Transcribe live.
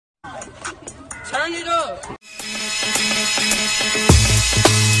Turn it up.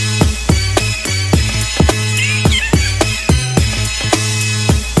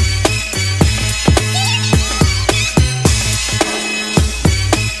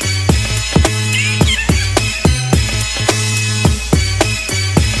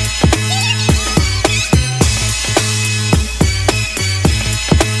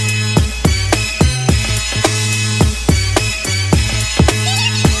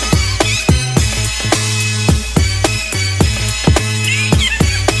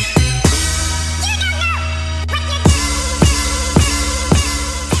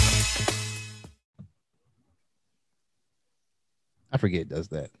 I forget it does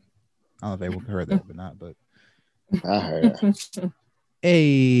that. I don't know if everyone heard that or not, but I heard it.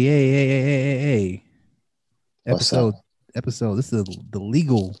 Hey. What's Episode. This is the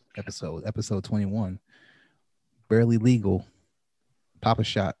legal episode 21. Barely legal. Pop a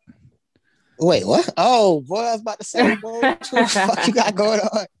shot. Wait, what? Oh, boy, I was about to say, boy, what the fuck you got going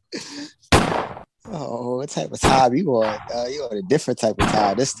on? Oh, what type of time you on? You on a different type of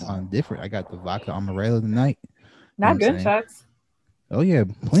time this time. I'm different. I got the vodka amarelo tonight. Not gunshots. Oh yeah,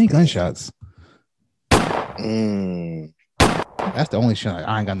 plenty of gunshots. That's the only shot.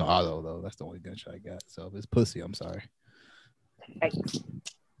 I ain't got no auto though. That's the only gunshot I got. So if it's pussy, I'm sorry. Thanks.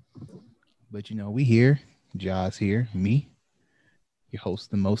 But you know, we here. Jaws here. Me, your host,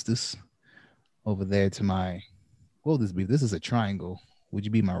 the mostest. Over there to my, what would this be? This is a triangle. Would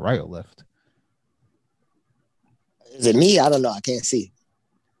you be my right or left? Is it me? I don't know. I can't see.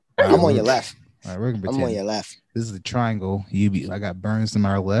 I'm on your left. All right, we're gonna pretend. I'm on your left. This is a triangle. I got Burns to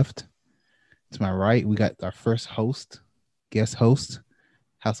my left. To my right, we got our first guest host,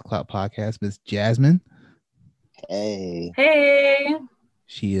 House of Clout Podcast, Miss Jasmine. Hey.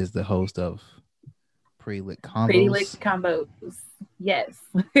 She is the host of Pretty Lit Convos. Pretty Lit Convos. Yes.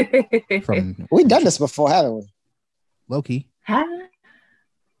 We've done this before, haven't we? Loki. Huh?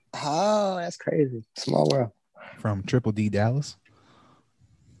 Oh, that's crazy. Small world. From Triple D Dallas.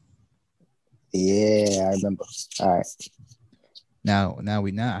 Yeah, I remember. All right. Now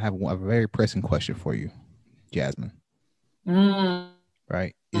I have a very pressing question for you, Jasmine.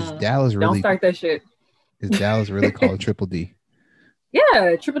 Right? Is Dallas really? Don't start that shit. Is Dallas really called Triple D?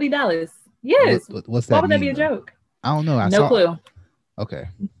 Yeah, Triple D Dallas. Yes. What's that? Why would that mean, be a joke? I don't know. No clue. Okay.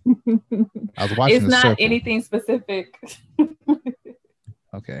 I was watching. It's the not circle. anything specific.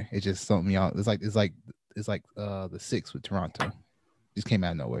 Okay, it's just something y'all. It's like the Six with Toronto. Just came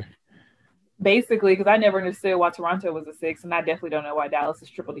out of nowhere. Basically, because I never understood why Toronto was a 6, and I definitely don't know why Dallas is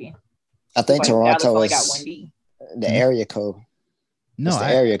Triple D. I think Toronto is got 1D. The area code. No, it's the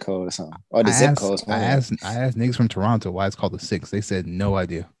area code or something, or the zip code. I asked niggas from Toronto why it's called the 6. They said no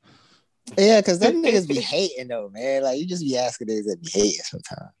idea. Yeah, because them niggas be hating though, man. Like you just be asking niggas that be hating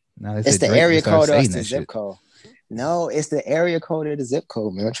sometimes. Now, it's the area code or it's the zip code. No, it's the area code or the zip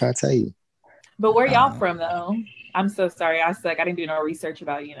code, man. I'm trying to tell you. But where y'all from though? I'm so sorry. I suck. I didn't do no research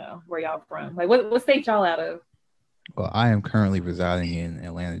about, where y'all from. Like what state y'all out of? Well, I am currently residing in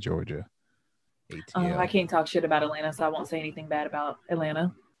Atlanta, Georgia. ATL. I can't talk shit about Atlanta, so I won't say anything bad about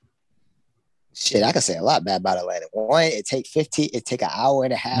Atlanta. Shit, I can say a lot bad about Atlanta. One, it take an hour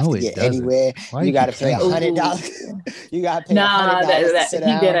and a half to get doesn't. anywhere. You got to pay $100. You got to pay $100 to sit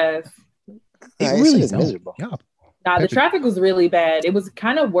down. He did us. It really is miserable. Yeah. Nah, the traffic was really bad. It was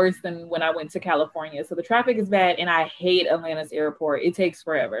kind of worse than when I went to California. So the traffic is bad, and I hate Atlanta's airport. It takes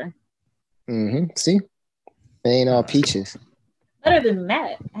forever. See? It ain't all peaches. Other than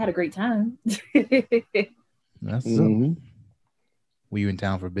that, I had a great time. That's Were you in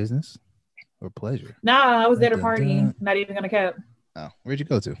town for business or pleasure? Nah, I was there to party. Not even gonna cap. Oh, where'd you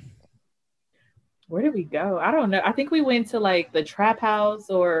go to? Where did we go? I don't know. I think we went to like the Trap House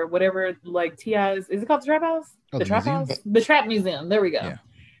or whatever, like T.I.'s. Is it called the Trap House? Oh, the Trap House? The Trap Museum. There we go. Yeah.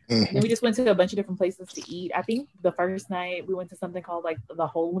 Then we just went to a bunch of different places to eat. I think the first night we went to something called like the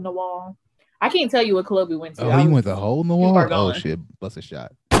Hole in the Wall. I can't tell you what club we went to. Oh, you went the Hole in the Wall? Oh shit, bust a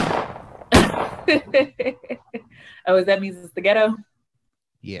shot. Oh, is that means it's the ghetto?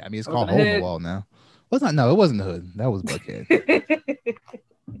 Yeah, I mean it's called Hole in the Wall now. Well, it's not. No, it wasn't the hood. That was Buckhead.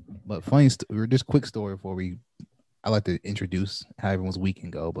 But funny, just quick story before I like to introduce how everyone's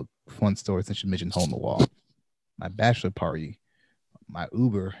weekend go. But fun story since you mentioned Hole in the Wall. My bachelor party, my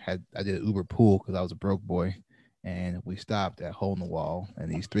Uber I did an Uber pool because I was a broke boy, and we stopped at Hole in the Wall,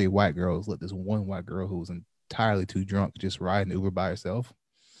 and these 3 white girls let this one white girl who was entirely too drunk just ride an Uber by herself.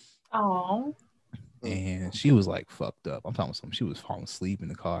 Oh. And she was like fucked up. I'm talking about something. She was falling asleep in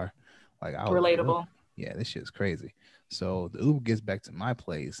the car. Like I was relatable. Like, yeah, this shit's crazy. So the Uber gets back to my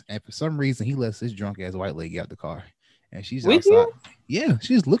place, and for some reason he lets this drunk ass white lady out the car, and she's With outside. you? Yeah,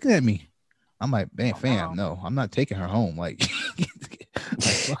 she's looking at me. I'm like, man, fam, no, I'm not taking her home. Like,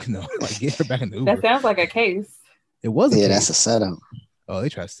 fuck no. Like, get her back in the Uber. That sounds like a case. It was a case. That's a setup. Oh, they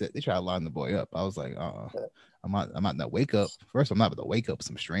try to line the boy up. I was like, I'm not gonna wake up. First, I'm not gonna wake up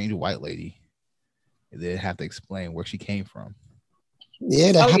some strange white lady and then have to explain where she came from.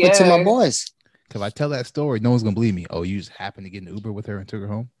 Yeah, that happened to my boys. If I tell that story, no one's gonna believe me. Oh, you just happened to get an Uber with her and took her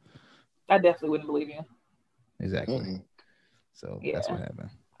home? I definitely wouldn't believe you. Exactly. Mm-hmm. So that's what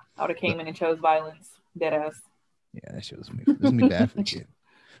happened. I would have came in and chose violence. Dead ass. Yeah, that shit was me. It was me bad for the kid.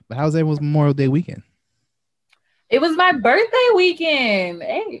 But how's everyone's Memorial Day weekend? It was my birthday weekend.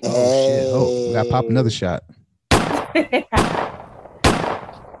 Hey. Oh shit! Oh, we got to pop another shot.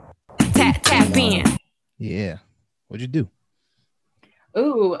 Tap in. Yeah. What'd you do?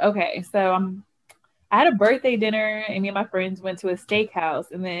 Ooh, okay. So I had a birthday dinner, and me and my friends went to a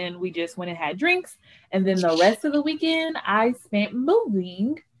steakhouse, and then we just went and had drinks. And then the rest of the weekend, I spent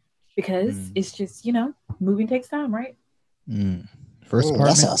moving because it's just, moving takes time, right? First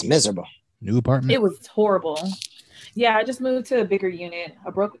apartment. That sounds miserable. New apartment. It was horrible. Yeah, I just moved to a bigger unit.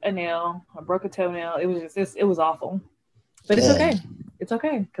 I broke a nail. I broke a toenail. It was it was awful. But it's okay. It's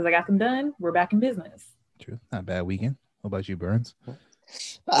okay because I got them done. We're back in business. True. Not a bad weekend. What about you, Burns?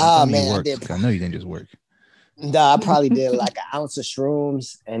 Oh, man. I know you didn't just work. No, I probably did like an ounce of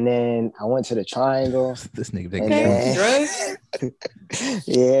shrooms, and then I went to the Triangle. This nigga Okay, drugs.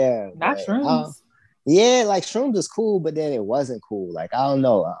 Yeah. Not shrooms. Yeah, like shrooms was cool, but then it wasn't cool. Like, I don't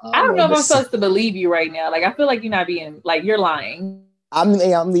know. I don't know if I'm supposed to believe you right now. Like, I feel like you're not being, like, you're lying. I'm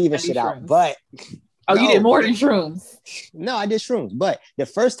leaving shit out, but... Oh, you did more than shrooms. No, I did shrooms, but the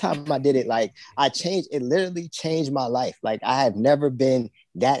first time I did it, like, it literally changed my life. Like, I have never been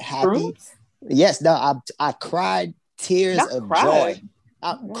that happy. Shrooms? Yes, no, I cried tears of joy.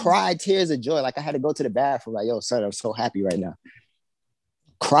 I cried tears of joy. Like, I had to go to the bathroom, like, yo, son, I'm so happy right now.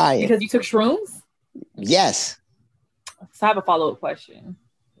 Crying. Because you took shrooms? Yes. So I have a follow-up question.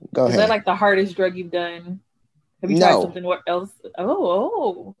 Go ahead. Is that like the hardest drug you've done? Have you tried something else?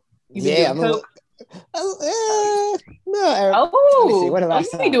 Oh. You've been doing coke? No. Let me see. What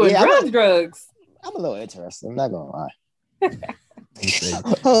you be doing drugs. I'm a little interested. I'm not gonna lie. He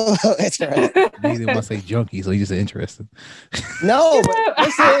didn't want to say junkie, so he just said interested. No, but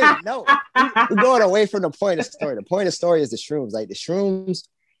listen, no. We're going away from the point of the story. The point of the story is the shrooms. Like the shrooms.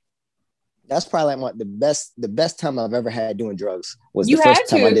 That's probably like the best time I've ever had doing drugs was the first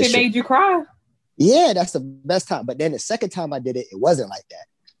time I did. It made you cry. Yeah, that's the best time. But then the second time I did it, it wasn't like that.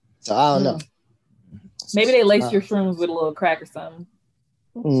 So I don't know. Maybe they laced your shrooms with a little crack or something.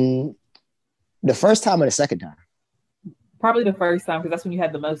 The first time or the second time? Probably the first time, because that's when you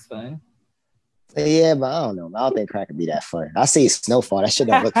had the most fun. Yeah, but I don't know. I don't think crack would be that fun. I see snowfall. That shit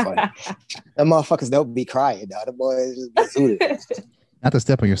don't look fun. Them motherfuckers don't be crying, dog. The boys just be zooted. Not to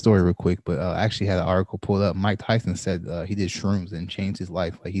step on your story real quick, but I actually had an article pulled up. Mike Tyson said he did shrooms and changed his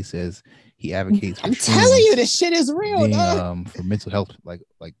life. Like he says, he advocates. I'm telling you, this shit is real, dog. For mental health, like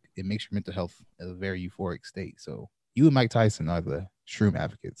it makes your mental health a very euphoric state. So you and Mike Tyson are the shroom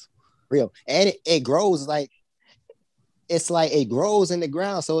advocates. Real, and it grows like it's like it grows in the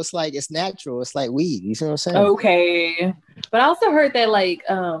ground, so it's like it's natural. It's like weed. You see what I'm saying? Okay, but I also heard that like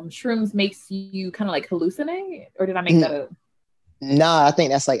shrooms makes you kind of like hallucinate, or did I make that up? Nah, I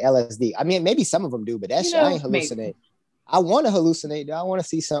think that's like LSD. I mean, maybe some of them do, but that shit I ain't hallucinate. Maybe. I want to hallucinate, though. I want to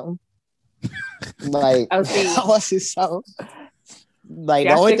see something. Like I want to see something. Like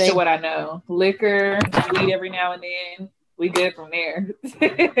the only thing, to what I know, liquor, weed every now and then. We good from there.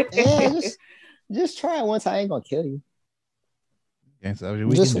 Yeah, just try it once. I ain't gonna kill you. Okay, so that was your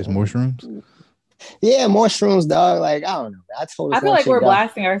weekend. Just more shrooms. Yeah, more shrooms, dog. Like I don't know. I feel like we're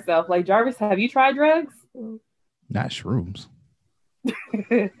blasting ourselves. Like Jarvis, have you tried drugs? Not shrooms.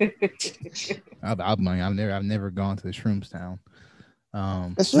 I've never gone to the shrooms town.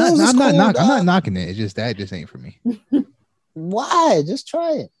 I'm not knocking it. It's just that just ain't for me. Why? Just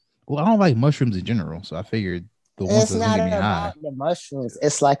try it. Well, I don't like mushrooms in general, so I figured the ones that get me high. The mushrooms.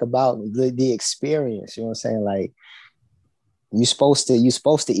 It's like about the experience. You know what I'm saying? Like you're supposed to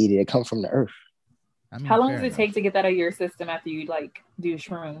eat it. It comes from the earth. I mean, how long does it take to get that out of your system after you like do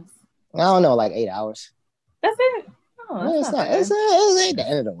shrooms? I don't know, like 8 hours. That's it. Oh, it's not. It ain't the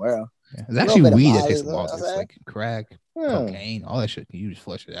end of the world. Yeah, it's actually weed that takes a while. It's like crack, cocaine, all that shit. You just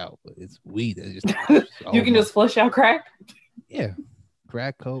flush it out, but it's weed that just you can just flush out crack. Yeah,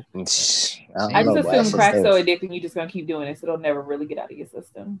 crack, coke. I just assume crack's so addicting, you just gonna keep doing it, so it'll never really get out of your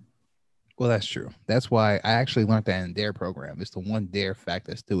system. Well, that's true. That's why I actually learned that in DARE program. It's the one DARE fact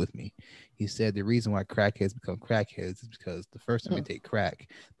that's still with me. He said the reason why crackheads become crackheads is because the first time they take crack,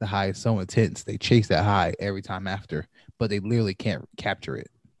 the high is so intense, they chase that high every time after, but they literally can't capture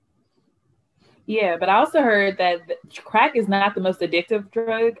it. Yeah, but I also heard that crack is not the most addictive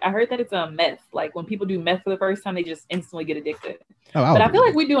drug. I heard that it's a meth. Like when people do meth for the first time, they just instantly get addicted. Oh, but I feel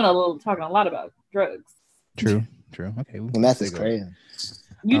like we're talking a lot about drugs. True. Okay. Meth is crazy.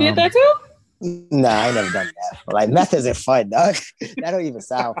 You did that too? Nah, I ain't never done meth. Like meth isn't fun, dog. That don't even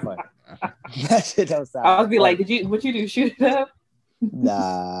sound fun. That shit don't sound. I was be like, what you do? Shoot it up?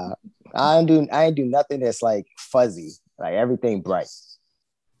 Nah, I ain't do nothing that's like fuzzy. Like everything bright.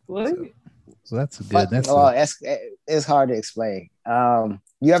 What? So that's good. It's hard to explain.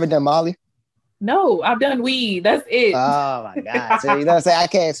 You ever done Molly? No, I've done weed. That's it. Oh my god! So you know what I'm saying? I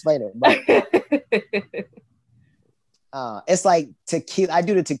can't explain it. But it's like tequila. I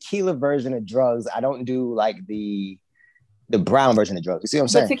do the tequila version of drugs. I don't do like the brown version of drugs. You see what I'm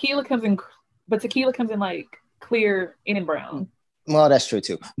saying? But tequila comes in like clear and brown. Well, that's true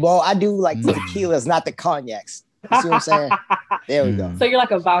too. Well, I do like the tequilas, not the cognacs. You see what I'm saying? There we go. So you're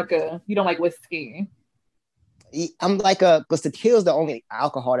like a vodka. You don't like whiskey. I'm like because tequila is the only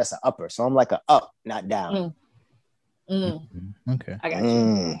alcohol that's an upper. So I'm like a up, not down. Okay. I got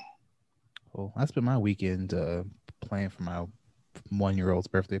you. Well, I spent my weekend planning for my 1-year-old's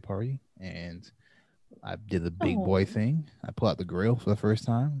birthday party, and I did the big boy thing. I pulled out the grill for the first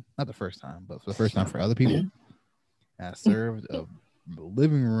time. Not the first time, but for the first time for other people. And I served a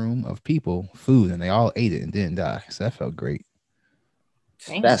living room of people food, and they all ate it and didn't die. So that felt great.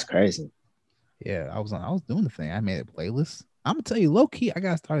 That's crazy. Yeah, I was doing the thing. I made a playlist. I'm gonna tell you, low key, I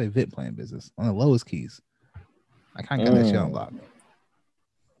got started event playing business on the lowest keys. I kind of got that shit unlocked.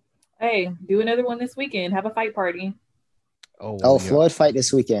 Hey, do another one this weekend. Have a fight party. Floyd fight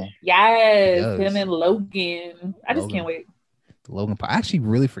this weekend. Yes, him and Logan. I just can't wait. The Logan. I actually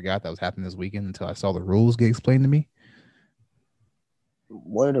really forgot that was happening this weekend until I saw the rules get explained to me.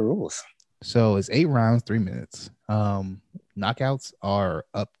 What are the rules? So it's 8 rounds, 3 minutes. Knockouts are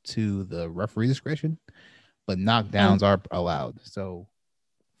up to the referee discretion, but knockdowns are allowed. So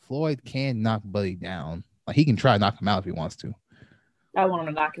Floyd can knock Buddy down. Like he can try to knock him out if he wants to. I want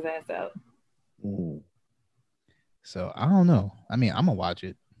him to knock his ass out. So I don't know. I mean, I'm gonna watch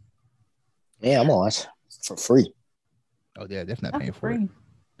it. Yeah, I'm gonna watch for free. Oh yeah, definitely not paying for it.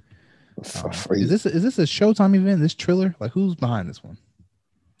 For free. Is this a Showtime event? This Triller? Like who's behind this one?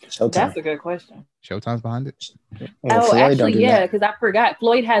 Showtime. That's a good question. Showtime's behind it? Actually, yeah, because I forgot.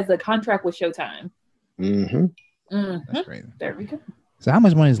 Floyd has a contract with Showtime. That's great. There we go. So how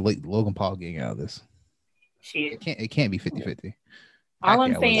much money is Logan Paul getting out of this? Shit. It can't be 50-50. All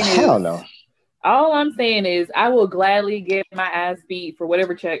I'm saying is, hell no. All I'm saying is I will gladly get my ass beat for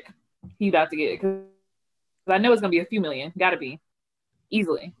whatever check he about to get. Because I know it's going to be a few million. Got to be.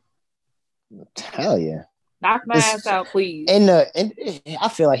 Easily. Hell yeah. Knock my ass out, please. And I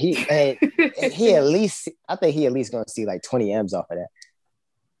feel like he at least, I think he at least going to see like 20 M's off of that.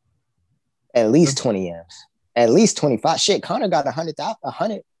 At least 20 M's. At least 25. Shit, Conor got 100.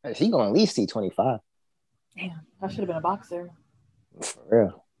 He going to at least see 25. Damn, I should have been a boxer. For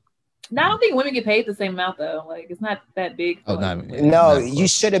real. No, I don't think women get paid the same amount though. Like it's not that big. No, you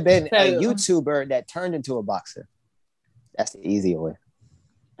should have been a YouTuber that turned into a boxer. That's the easier way.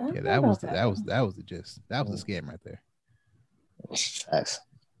 Yeah, that was the gist. That was the scam right there. Facts.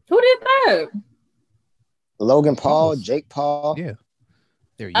 Who did that? Logan Paul, Jake Paul. Yeah.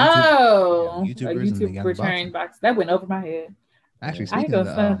 They're YouTubers. A YouTuber turned boxer. That went over my head. Actually, I ain't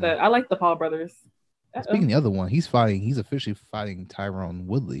gonna stand that. I like the Paul brothers. Speaking of the other one, he's officially fighting Tyrone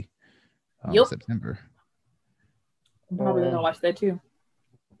Woodley in September. I'm probably gonna watch that too.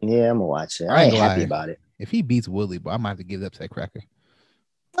 Yeah, I'm gonna watch it. I ain't happy about it. If he beats Woodley, but I might have to give it up to that cracker.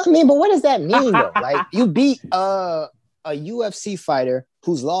 I mean, but what does that mean though? Like you beat a UFC fighter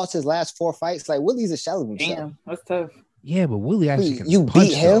who's lost his last 4 fights. Like Woodley's a shell of himself. Damn, that's tough. Yeah, but Woodley actually can you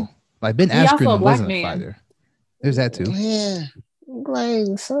punch beat him. Though. Like Ben Askren wasn't a fighter. There's that too. Yeah,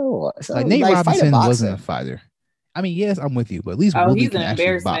 like so like Nate Robinson wasn't a fighter. I mean, yes, I'm with you, but at least Woodley can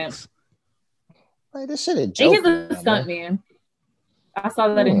actually box. Like this shit a joke. He's a stunt man. I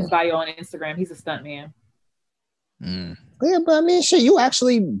saw that in his bio on Instagram. He's a stunt man. Yeah, but I mean, shit, you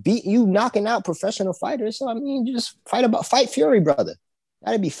actually you knocking out professional fighters. So I mean, you just fight Fury, brother.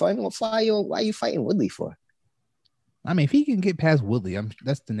 That'd be fun. Why are you fighting Woodley for? I mean, if he can get past Woodley,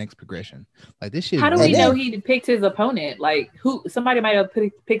 that's the next progression. Like this shit. How do we know he picked his opponent? Like somebody might have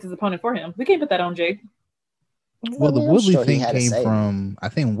picked his opponent for him. We can't put that on Jake. Well, the Woodley thing came from, I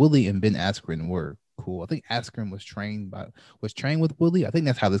think Woodley and Ben Askren were cool. I think Askren was trained with Woodley. I think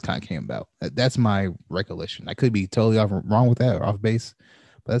that's how this kind of came about. That's my recollection. I could be totally wrong with that or off base,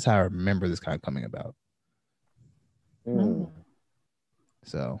 but that's how I remember this kind of coming about.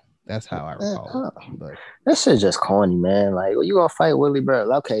 So that's how I recall it. But that shit's just corny, man. Like, you gonna fight Woodley,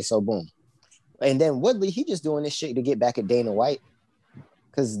 bro? Okay, so boom. And then Woodley, he just doing this shit to get back at Dana White.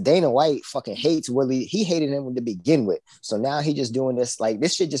 Because Dana White fucking hates Woodley. He hated him to begin with. So now he just doing this. Like,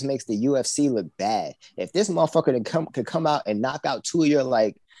 this shit just makes the UFC look bad. If this motherfucker could come out and knock out two of your,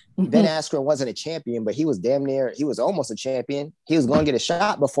 like, Ben Askren wasn't a champion, but he was damn near, he was almost a champion. He was going to get a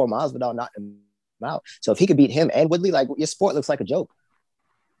shot before Masvidal knocked him out. So if he could beat him and Woodley, like, your sport looks like a joke.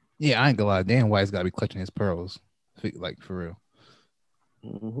 Yeah, I ain't gonna lie. Dan White's got to be clutching his pearls. Like, for real.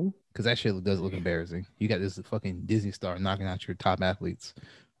 Because that shit does look embarrassing. You got this fucking Disney star knocking out your top athletes.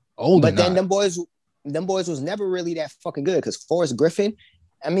 But then them boys was never really that fucking good. Because Forrest Griffin,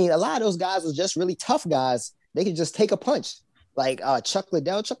 I mean, a lot of those guys was just really tough guys. They could just take a punch. Like Chuck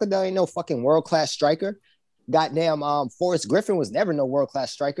Liddell. Chuck Liddell ain't no fucking world-class striker. Goddamn, Forrest Griffin was never no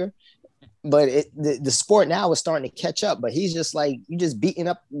world-class striker. But the sport now is starting to catch up. But he's just like, you just beating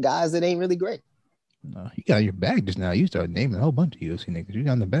up guys that ain't really great. No, you got your bag just now. You started naming a whole bunch of UFC niggas. You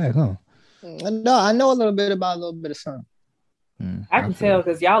got in the bag, huh? No, I know a little bit of something. I can tell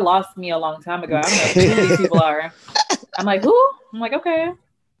because y'all lost me a long time ago. I don't know who these people are. I'm like, who? I'm like, okay.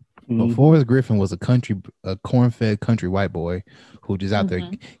 But Forrest Griffin was a corn-fed country white boy who just out there.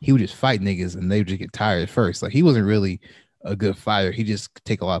 He would just fight niggas and they would just get tired at first. Like, he wasn't really a good fighter. He just could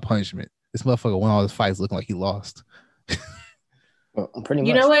take a lot of punishment. This motherfucker won all his fights looking like he lost. Pretty much.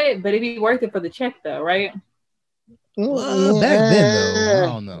 You know what? But it'd be worth it for the check, though, right? Back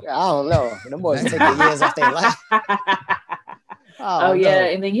then, though, I don't know. Them boys take the years off their life. Oh yeah,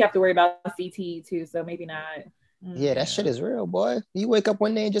 and then you have to worry about CT too, so maybe not. Yeah, that shit is real, boy. You wake up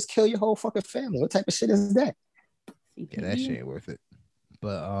one day and just kill your whole fucking family. What type of shit is that? Yeah, that shit ain't worth it.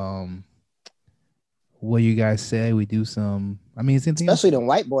 But what you guys say? We do some. I mean, especially them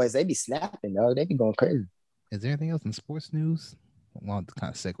white boys, they be snapping, though. They be going crazy. Is there anything else in sports news? I want to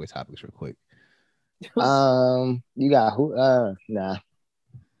kind of segue topics real quick. You got who? Nah.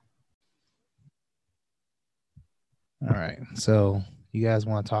 All right. So you guys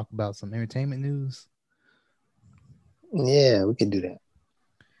want to talk about some entertainment news? Yeah, we can do that.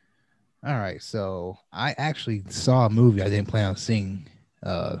 All right. So I actually saw a movie I didn't plan on seeing.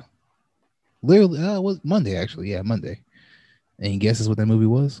 Literally, it was Monday, actually. Yeah, Monday. Any guesses what that movie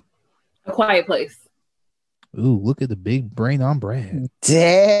was? A Quiet Place. Ooh, look at the big brain on Brad.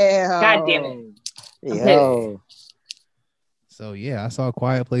 Damn. God damn it. Yo. So yeah, I saw A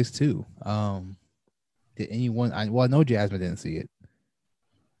Quiet Place too. Did anyone? I know Jasmine didn't see it,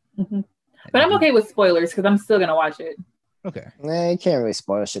 but I'm okay with spoilers because I'm still gonna watch it. Okay. Nah, you can't really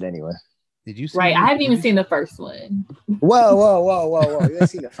spoil shit anyway. Did you see? Right, I haven't even seen the first one. Whoa! You haven't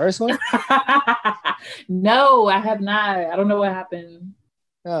seen the first one? No, I have not. I don't know what happened.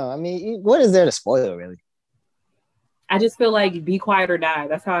 No, I mean, what is there to spoil, really? I just feel like be quiet or die.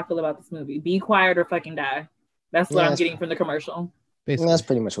 That's how I feel about this movie. Be quiet or fucking die. That's what I'm getting from the commercial. Basically. That's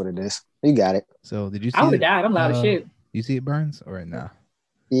pretty much what it is. You got it. So did you see I would have died. I'm loud as shit. You see it, Burns, or nah?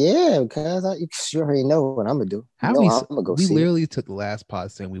 Yeah, because you already know what I'm gonna do. I'm gonna go see it. We literally took the last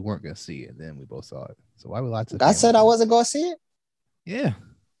pod saying we weren't gonna see it, and then we both saw it. So why we lied to? I said I wasn't gonna see it. Yeah.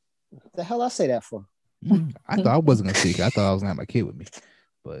 What the hell I say that for? I thought I wasn't gonna see it. I thought I was gonna have my kid with me,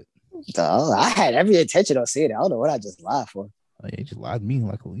 but I had every intention of seeing it. I don't know what I just lied for. Oh, yeah, you just lied to me.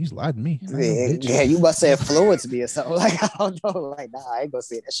 Like, you just lied to me. Yeah, you must have influenced me or something. Like, I don't know. Like, nah, I ain't gonna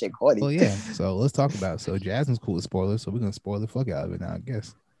see it. That shit corny. Well, yeah. So let's talk about it. So Jasmine's cool with spoilers, so we're gonna spoil the fuck out of it now, I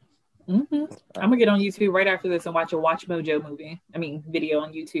guess. I'm gonna get on YouTube right after this and watch a Watch Mojo video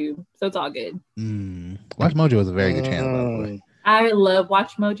on YouTube. So it's all good. Watch Mojo is a very good channel, by the way. I love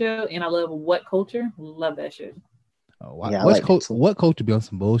Watch Mojo and I love What Culture. Love that shit. Oh, yeah, What Culture be on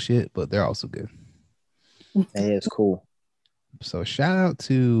some bullshit, but they're also good. That is cool. So shout out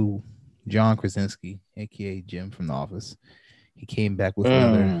to John Krasinski, aka Jim from The Office. He came back with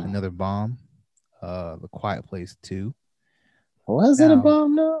another bomb, The Quiet Place 2. Was it a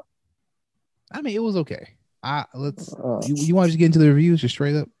bomb though? I mean, it was okay. You want to just get into the reviews just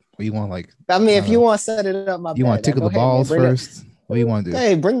straight up, or you want if you want to set it up, you want to tickle the balls first. What do you want to do?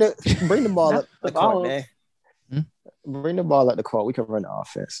 Hey, bring the ball up the court, man. Bring the ball up the court. We can run the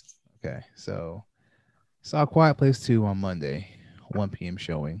offense. Okay, so saw Quiet Place 2 on Monday, 1 p.m.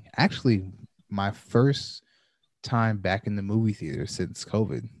 showing. Actually, my first time back in the movie theater since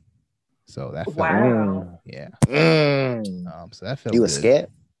COVID. So that felt wow. Yeah. So that felt You were good. scared?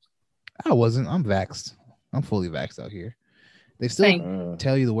 I wasn't. I'm vaxxed. I'm fully vaxxed out here. They still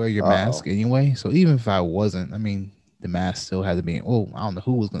tell you to wear your mask anyway. So even if I wasn't, I mean, the mask still had to be. Oh, I don't know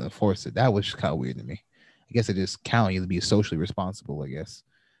who was going to enforce it. That was just kind of weird to me. I guess it just counted you to be socially responsible, I guess.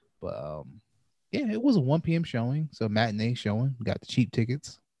 But yeah, it was a 1 p.m. showing, so matinee showing. We got the cheap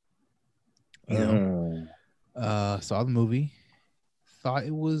tickets. You know, saw the movie. Thought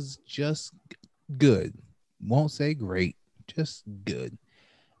it was just good. Won't say great, just good.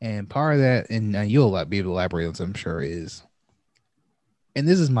 And part of that, and you'll be able to elaborate on this, I'm sure, is, and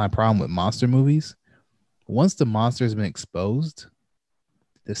this is my problem with monster movies. Once the monster has been exposed,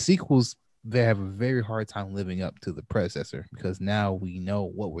 the sequels, they have a very hard time living up to the predecessor because now we know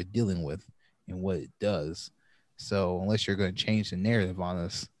what we're dealing with and what it does. So unless you're going to change the narrative on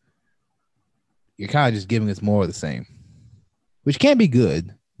us, you're kind of just giving us more of the same, which can be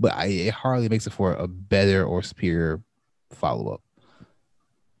good, but it hardly makes it for a better or superior follow-up.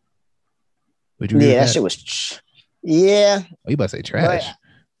 That shit was yeah. Oh, you about to say trash?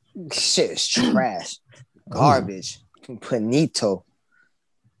 Shit is trash, garbage, panito,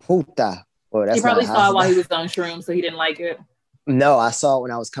 puta. Oh, that's he probably saw it while he was on shrooms, so he didn't like it. No, I saw it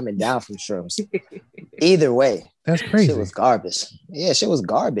when I was coming down from shrooms. Either way, that's crazy. Shit was garbage. Yeah, shit was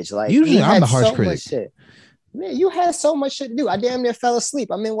garbage. Like usually, I'm the harsh critic. Man, you had so much shit to do. I damn near fell asleep.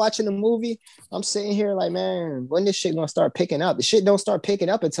 I'm in watching the movie. I'm sitting here like, man, when this shit gonna start picking up? The shit don't start picking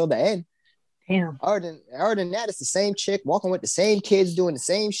up until the end. Damn. Other than that, it's the same chick walking with the same kids doing the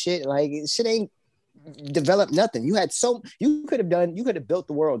same shit. Like shit ain't developed nothing. You could have built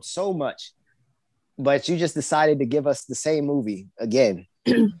the world so much, but you just decided to give us the same movie again.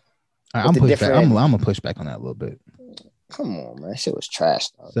 I'm gonna push back on that a little bit. Come on, man, shit was trash.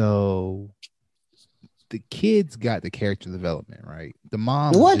 Though. So the kids got the character development, right? The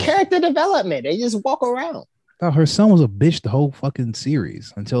mom. What character development? They just walk around. Thought her son was a bitch the whole fucking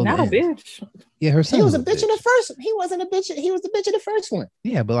series until not a bitch. Yeah, her son. He was a bitch in the first. He wasn't a bitch. He was the bitch in the first one.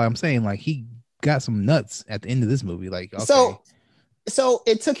 Yeah, but I'm saying like he got some nuts at the end of this movie. Like okay. So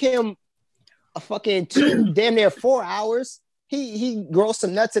it took him a fucking damn near 4 hours. He grows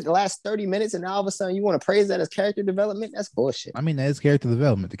some nuts at the last 30 minutes, and now all of a sudden you want to praise that as character development? That's bullshit. I mean, that is character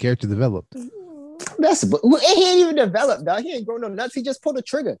development. The character developed. He ain't even developed, dog. He ain't grown no nuts. He just pulled a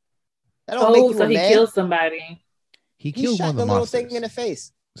trigger. That don't make you so a man. He killed somebody. He killed shot one of the little monsters. thing in the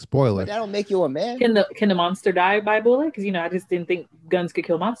face. Spoiler. But that don't make you a man. Can the monster die by bullet? Because I just didn't think guns could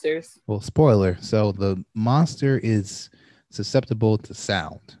kill monsters. Well, spoiler. So the monster is susceptible to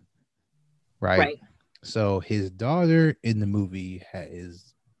sound, right? Right. So his daughter in the movie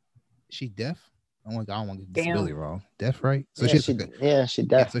is she deaf? I don't want to get disability wrong. Deaf, right? So she she deaf. Yeah,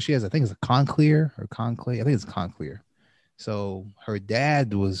 so she has, I think it's a conclear or conclave. I think it's conclear. So her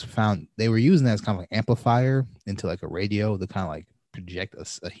dad was found. They were using that as kind of like amplifier into like a radio to kind of like project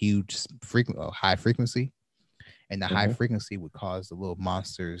a huge high frequency, and the high frequency would cause the little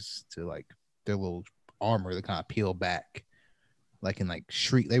monsters to like their little armor to kind of peel back, like and like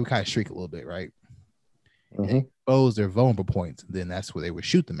shriek. They would kind of shriek a little bit, right? And expose their vulnerable points. Then that's where they would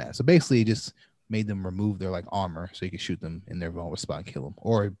shoot them at. So basically, it just made them remove their like armor so you could shoot them in their vulnerable spot and kill them,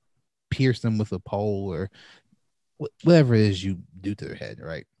 or pierce them with a pole, or whatever it is you do to their head,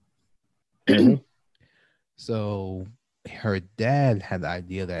 right? So her dad had the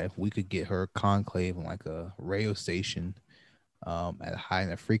idea that if we could get her conclave on like a radio station at a high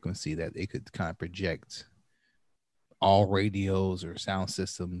enough frequency that it could kind of project all radios or sound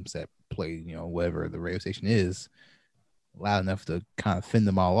systems that play, whatever the radio station is, loud enough to kind of fend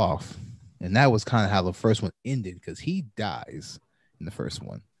them all off. And that was kind of how the first one ended, because he dies in the first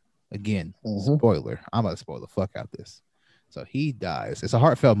one. Again, spoiler. I'm about to spoil the fuck out this. So he dies. It's a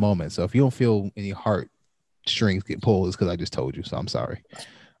heartfelt moment. So if you don't feel any heart strings get pulled, it's because I just told you. So I'm sorry.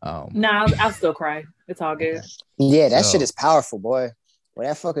 Nah, I'll still cry. It's all good. Yeah, that shit is powerful, boy. When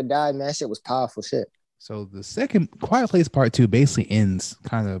that fucker died, man, that shit was powerful shit. So the second Quiet Place Part 2 basically ends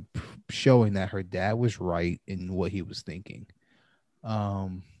kind of showing that her dad was right in what he was thinking.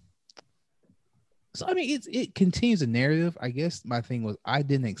 So I mean, it continues the narrative. I guess my thing was I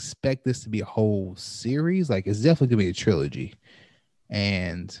didn't expect this to be a whole series. Like it's definitely gonna be a trilogy,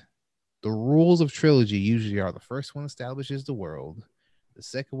 and the rules of trilogy usually are the first one establishes the world, the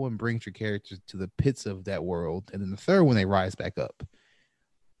second one brings your characters to the pits of that world, and then the third one they rise back up.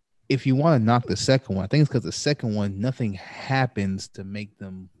 If you want to knock the second one, I think it's because the second one nothing happens to make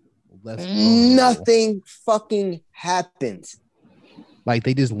them less vulnerable. Nothing fucking happens. Like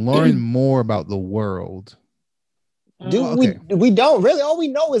they just learn more about the world. Dude, we don't really. All we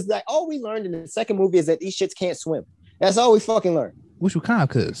know is that all we learned in the second movie is that these shits can't swim. That's all we fucking learned. Which we kind of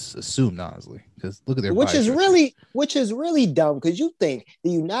could assume, honestly. because look at their which is really dumb because you think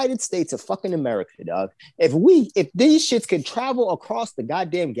the United States of fucking America, dog. If these shits could travel across the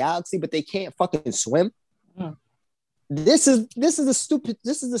goddamn galaxy, but they can't fucking swim, this is the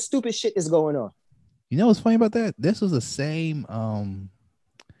stupid shit that's going on. You know what's funny about that? This was the same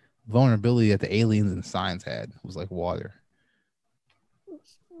vulnerability that the aliens and science had. It was like water.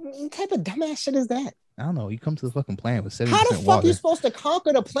 What type of dumbass shit is that? I don't know. You come to the fucking planet with 70% water. How the fuck are you supposed to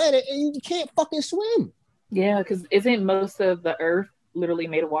conquer the planet and you can't fucking swim? Yeah, because isn't most of the Earth literally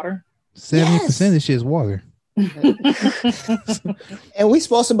made of water? 70% of this shit is water. And we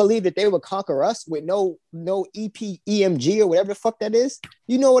supposed to believe that they would conquer us with no EMG or whatever the fuck that is.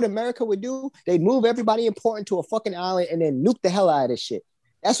 You know what America would do? They'd move everybody important to a fucking island and then nuke the hell out of this shit.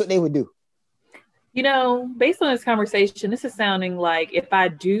 That's what they would do. You know, based on this conversation, this is sounding like if I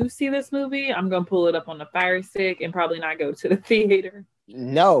do see this movie, I'm going to pull it up on the Fire Stick and probably not go to the theater.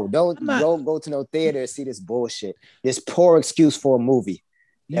 No, don't go to no theater and see this bullshit. This poor excuse for a movie.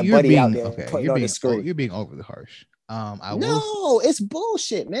 That You're buddy being, out there okay, putting you're on being, the screen. You're being overly harsh. It's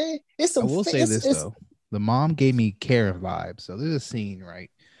bullshit, man. It's some. I will say this though. The mom gave me Karen vibes. So there's a scene,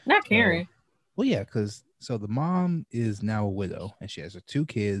 right? Not Karen. Well, yeah, because so the mom is now a widow and she has her 2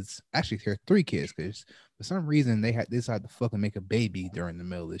 kids. Actually, her 3 kids, because for some reason they decided to fucking make a baby during the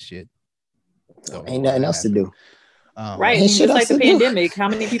middle of this shit. So ain't nothing else to do. Right. Just like the pandemic. How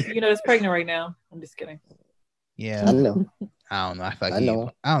many people you know is pregnant right now? I'm just kidding. Yeah. I know. I don't know. I feel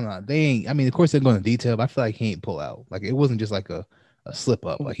like I don't know. They ain't. I mean, of course they're going to detail, but I feel like he ain't pull out. Like it wasn't just like a slip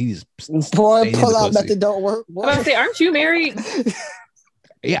up. Like he just pull out method don't work. I'm about to say, aren't you married?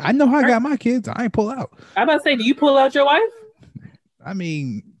 Yeah, I know how I got my kids. I ain't pull out. I'm about to say, do you pull out your wife? I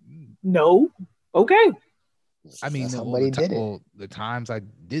mean, no. Okay. I mean, the times I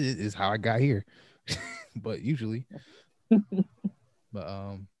did it is how I got here, but usually,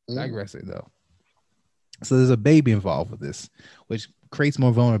 digressing though. So there's a baby involved with this, which creates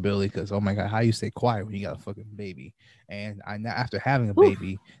more vulnerability because, oh my God, how you stay quiet when you got a fucking baby? And after having a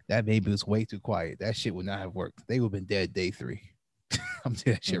baby, that baby was way too quiet. That shit would not have worked. They would have been dead day 3. I'm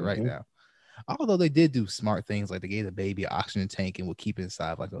telling that shit right now. Although they did do smart things, like they gave the baby an oxygen tank and would keep it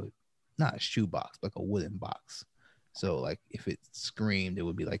inside like not a shoe box, but like a wooden box. So like if it screamed, it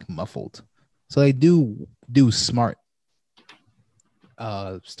would be like muffled. So they do smart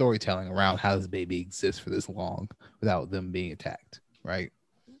storytelling around how this baby exists for this long without them being attacked, right?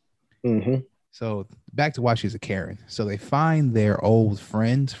 So back to why she's a Karen. So they find their old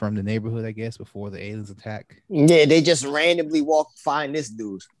friends from the neighborhood, I guess, before the aliens attack. Yeah, they just randomly find this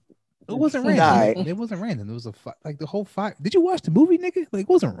dude. It wasn't random. It wasn't random. It was like the whole fight. Did you watch the movie, nigga? Like it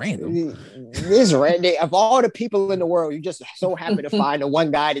wasn't random. This random. Of all the people in the world, you just so happen to find the one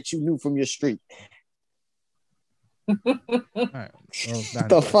guy that you knew from your street. All right. Well,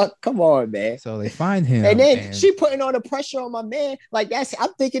 the fuck? Come on, man. So they find him, and then she putting all the pressure on my man. Like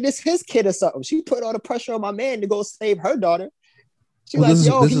I'm thinking this his kid or something. She put all the pressure on my man to go save her daughter. She he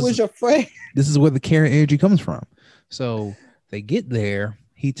was your friend. This is where the Karen energy comes from. So they get there.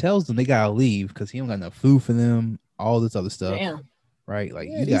 He tells them they gotta leave because he don't got enough food for them. All this other stuff. Damn. Right? Like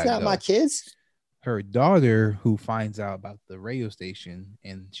these not my kids. Her daughter, who finds out about the radio station,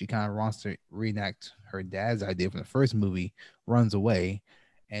 and she kind of wants to reenact her dad's idea from the first movie, runs away,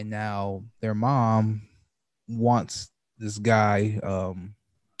 and now their mom wants this guy.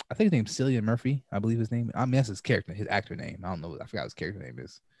 I think his name's Cillian Murphy. I believe his name. I mean, that's his character, his actor name. I don't know. I forgot what his character name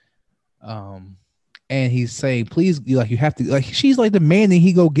is. And he's saying, "Please, you have to like." She's like demanding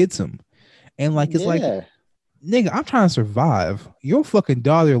he go get him, and like it's like. Nigga, I'm trying to survive. Your fucking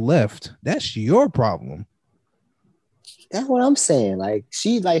daughter left. That's your problem. That's what I'm saying. Like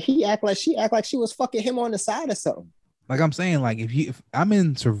he act like she was fucking him on the side or something. Like I'm saying, like if I'm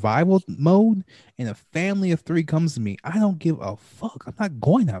in survival mode and a family of 3 comes to me, I don't give a fuck. I'm not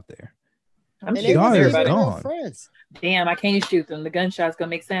going out there. I'm sure daughter is gone. Damn, I can't shoot them. The gunshot's gonna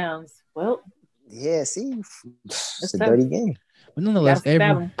make sounds. Well, yeah. See, it's a dirty game. But nonetheless,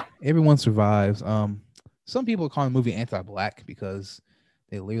 everyone survives. Some people call the movie anti-black because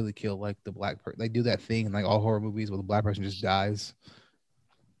they literally kill like the black person. They do that thing in like all horror movies where the black person just dies.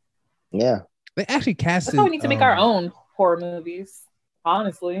 Yeah. They actually casted. That's why we need to make our own horror movies.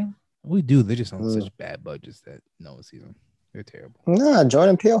 Honestly. We do. They're just on such bad budgets that no one sees them. They're terrible. Nah,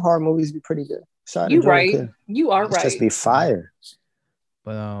 Jordan Peele horror movies be pretty good. You right. You are right. Just be fire.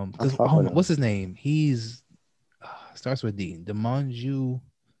 But what's his name? He's starts with D. Demanju.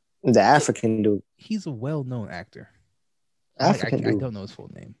 The African dude. He's a well-known actor. I don't know his full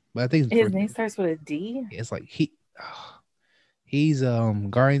name, but I think his name starts with a D. It's like he's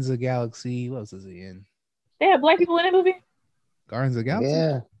Guardians of the Galaxy. What else is he in? They have black people in that movie. Guardians of the Galaxy.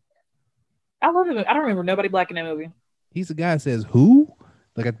 Yeah. I love him. I don't remember nobody black in that movie. He's the guy that says who?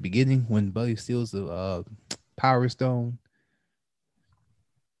 Like at the beginning when Buddy steals the Power Stone.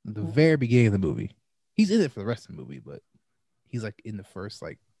 The very beginning of the movie. He's in it for the rest of the movie, but he's like in the first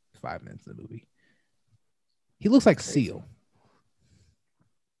like 5 minutes of the movie. He looks like Seal.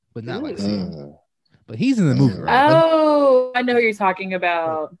 But not like Seal. But he's in the movie, right? Oh, I know who you're talking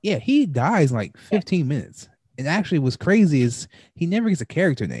about. Yeah, he dies in like 15 minutes. And actually what's crazy is he never gets a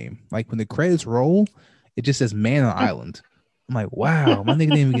character name. Like when the credits roll, it just says Man on Island. I'm like, wow, my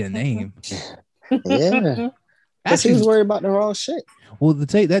nigga didn't even get a name. Yeah. Because he was worried about the wrong shit. Well,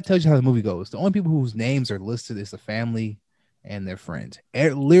 that tells you how the movie goes. The only people whose names are listed is the family and their friends.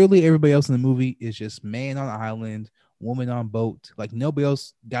 Literally everybody else in the movie is just man on island, woman on boat. Like nobody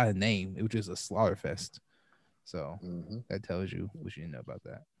else got a name. It was just a slaughter fest. So that tells you what you didn't know about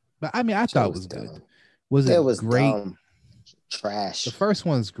that. But I mean, I thought it was good. Was it great? Dumb. Trash. The first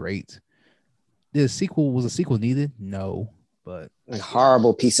one's great. Was a sequel needed? No, but a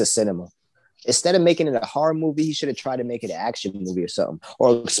horrible piece of cinema. Instead of making it a horror movie, he should have tried to make it an action movie or something,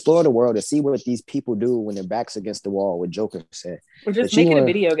 or explore the world and see what these people do when their backs against the wall. What Joker said, or just make it a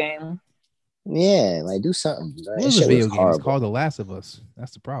video game. Yeah, like do something. What was a video game? It's called The Last of Us.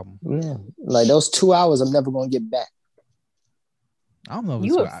 That's the problem. Yeah, like those 2 hours, I'm never gonna get back. I don't know. If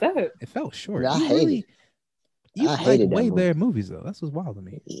you upset? It felt short. I hated like way better movies though. That's what's wild to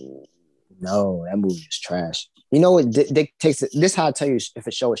me. No, that movie is trash. You know what dictates it? This is how I tell you if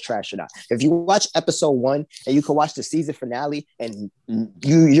a show is trash or not. If you watch episode 1 and you can watch the season finale and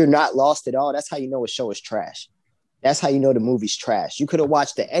you're not lost at all, that's how you know a show is trash. That's how you know the movie's trash. You could have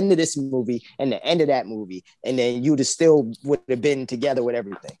watched the end of this movie and the end of that movie, and then you'd have still would have been together with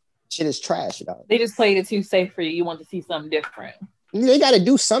everything. Shit is trash, dog. They just played it too safe for you. You want to see something different. They got to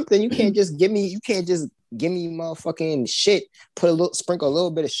do something. You can't just give me motherfucking shit, sprinkle a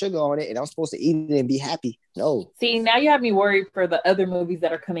little bit of sugar on it, and I'm supposed to eat it and be happy. No. See, now you have me worried for the other movies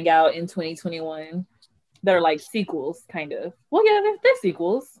that are coming out in 2021 that are like sequels, kind of. Well, yeah, they're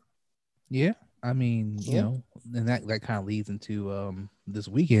sequels. Yeah. I mean, you know, and that kind of leads into this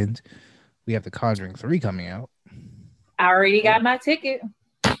weekend. We have the Conjuring 3 coming out. I already got my ticket.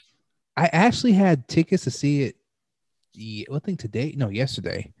 I actually had tickets to see it. I think today, no,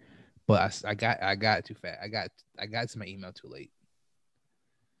 yesterday, but I got it too fast. I got to my email too late,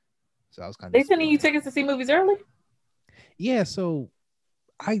 so I was kind of. They sending you tickets to see movies early? Yeah, so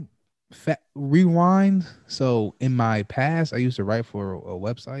I rewind. So in my past, I used to write for a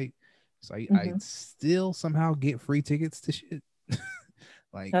website, so I still somehow get free tickets to shit,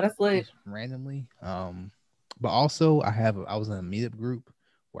 like that's lit. Randomly. But also I was in a meetup group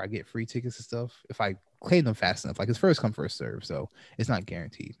where I get free tickets and stuff if I claim them fast enough. Like it's first come first serve, so it's not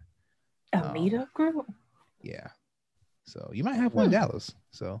guaranteed. A meetup group? Yeah. So you might have one in Dallas.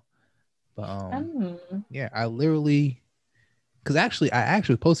 So, but yeah, I literally, because I actually was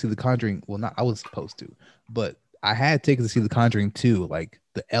supposed to see The Conjuring. Well, not I was supposed to, but I had tickets to see The Conjuring 2, like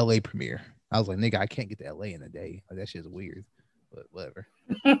the LA premiere. I was like, nigga, I can't get to LA in a day. Like that shit's weird. But whatever.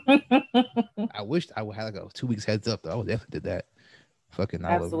 I wished I would have like a 2 weeks heads up though. I would definitely did that. Fucking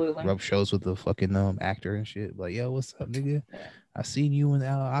I would rub shows with the fucking actor and shit. Like, yo, what's up, nigga? I seen you in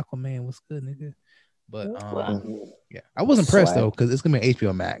Aquaman. What's good, nigga? But yeah, I wasn't impressed though because it's gonna be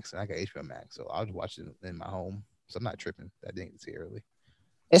HBO Max. And I got HBO Max, so I'll just watch it in my home. So I'm not tripping. I didn't see it early.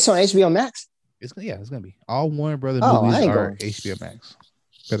 It's on HBO Max. It's gonna be all Warner Brothers movies are HBO Max.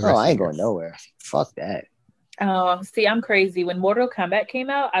 I ain't going nowhere. Fuck that. Oh, see, I'm crazy. When Mortal Kombat came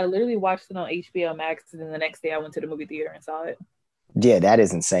out, I literally watched it on HBO Max, and then the next day I went to the movie theater and saw it. Yeah, that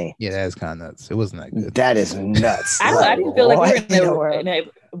is insane. Yeah, that is kind of nuts. It wasn't that good. That is nuts. I didn't feel like we were in a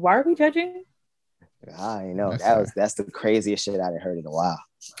why are we judging? I know. That's the craziest shit I've heard in a while.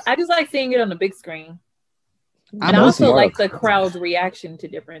 I just like seeing it on the big screen. And I also like the crowd's reaction to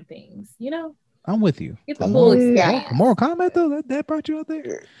different things, you know? I'm with you. It's a full experience. Mortal Kombat though, that brought you out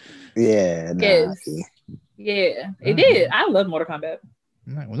there? Yeah. Yes. Yeah, it did. I love Mortal Kombat.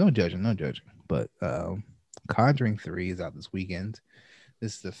 Well, no judging. But Conjuring 3 is out this weekend.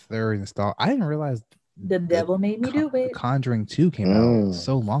 This is the third install. I didn't realize the devil made me do it. Conjuring 2 came out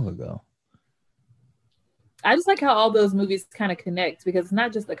so long ago. I just like how all those movies kind of connect because it's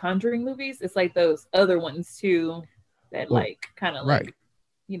not just the Conjuring movies, it's like those other ones too that kind of like,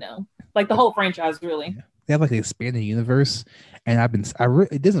 you know, like the whole franchise really. Yeah. They have like an expanded universe, and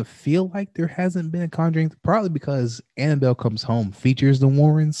it doesn't feel like there hasn't been a Conjuring, probably because Annabelle Comes Home features the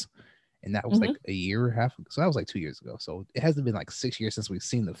Warrens, and that was like a year and a half ago. So that was like 2 years ago. So it hasn't been like 6 years since we've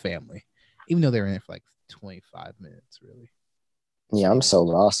seen the family, even though they were in it for like 25 minutes, really. Yeah, I'm so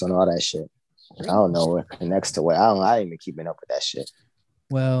lost on all that shit. I don't know what connects to what. I ain't even keeping up with that shit.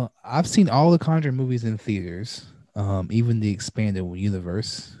 Well, I've seen all the Conjuring movies in theaters, even the expanded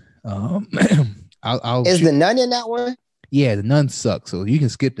universe. I'll Is the nun in that one? Yeah, the nun sucks, so you can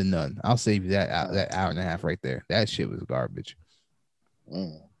skip the nun. I'll save you that hour and a half right there. That shit was garbage.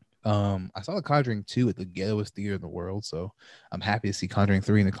 I saw the Conjuring 2 at the ghettoest theater in the world, so I'm happy to see Conjuring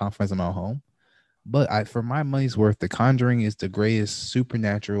 3 in the confines of my home. But for my money's worth, the Conjuring is the greatest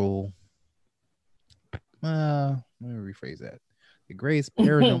supernatural. Let me rephrase that. The greatest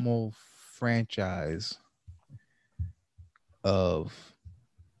paranormal franchise of.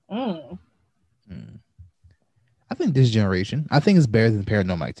 I think this generation. I think it's better than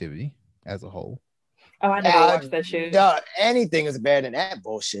Paranormal Activity as a whole. Oh, I never watched that shit. Anything is better than that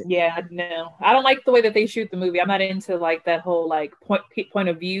bullshit. Yeah, no, I don't like the way that they shoot the movie. I'm not into like that whole like point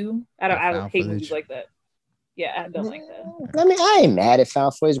of view. I hate movies like that. Yeah, I don't like that. I mean, I ain't mad at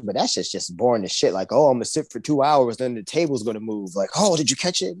found footage, but that's just boring as shit. Like, oh, I'm gonna sit for 2 hours, then the table's gonna move. Like, oh, did you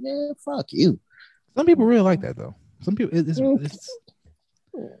catch it? Man, fuck you. Some people really like that though. Some people,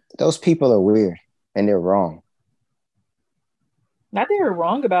 those people are weird and they're wrong. Not they're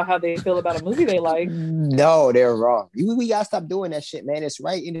wrong about how they feel about a movie they like. No, they're wrong. We gotta stop doing that shit, man. It's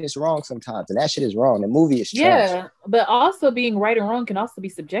right and it's wrong sometimes, and that shit is wrong. The movie is trash. Yeah, but also being right and wrong can also be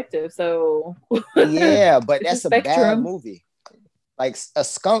subjective. So yeah, but that's a bad movie. Like a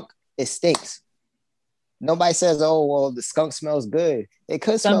skunk, it stinks. Nobody says, "Oh, well, the skunk smells good." It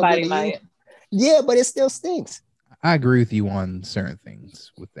could smell good. Somebody might. Yeah, but it still stinks. I agree with you on certain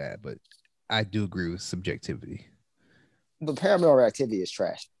things with that, but I do agree with subjectivity. But Paranormal Activity is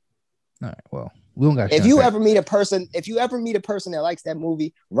trash. All right, well, we don't got. If you ever meet a person that likes that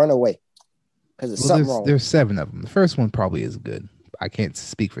movie, run away because there's something wrong. There's 7 of them. The first one probably is good. I can't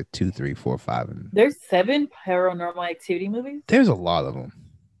speak for 2, 3, 4, 5. There's 7 Paranormal Activity movies. There's a lot of them.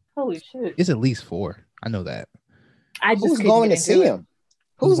 Holy shit! It's at least 4. I know that. Who's going to see him?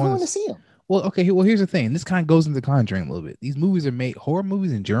 Who's going to see him? Well, okay. Well, here's the thing. This kind of goes into Conjuring a little bit. These movies are made. Horror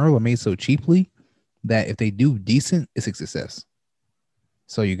movies in general are made so cheaply that if they do decent, it's a success.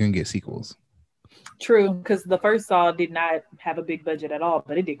 So you're gonna get sequels. True, because the first Saw did not have a big budget at all,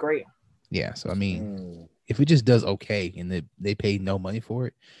 but it did great. Yeah, so I mean, if it just does okay and they paid no money for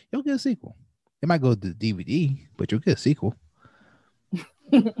it, you'll get a sequel. It might go to DVD, but you'll get a sequel.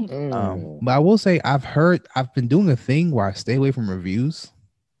 But I will say I've been doing a thing where I stay away from reviews,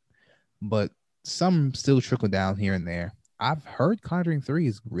 but some still trickle down here and there. I've heard Conjuring 3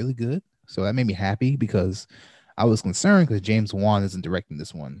 is really good. So that made me happy because I was concerned because James Wan isn't directing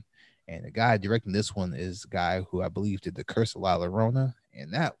this one. And the guy directing this one is a guy who I believe did The Curse of La Llorona.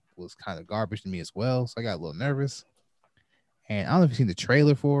 And that was kind of garbage to me as well. So I got a little nervous. And I don't know if you've seen the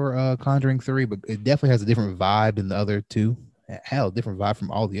trailer for Conjuring 3, but it definitely has a different vibe than the other 2. Hell, different vibe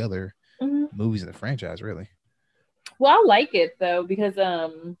from all the other movies in the franchise, really. Well, I like it, though, because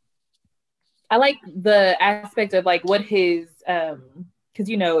I like the aspect of like what his, because,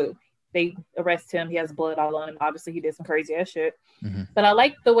 you know, they arrest him. He has blood all on him. Obviously, he did some crazy ass shit. But I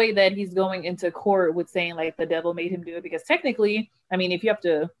like the way that he's going into court with saying like the devil made him do it. Because technically, I mean, if you have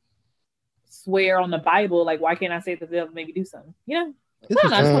to swear on the Bible, like why can't I say that the devil made me do something? You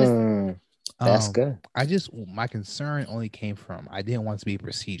know, that's good. My concern only came from I didn't want it to be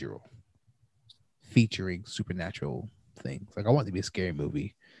procedural, featuring supernatural things. Like I want it to be a scary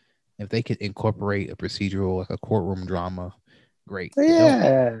movie. If they could incorporate a procedural, like a courtroom drama, great.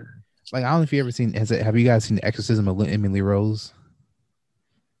 Yeah. Like I don't know if you ever seen. Have you guys seen The Exorcism of Emily Rose?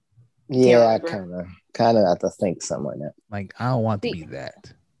 Yeah, I kind of have to think something like that. Like I don't want to be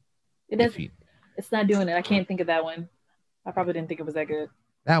that. It doesn't. It's not doing it. I can't think of that one. I probably didn't think it was that good.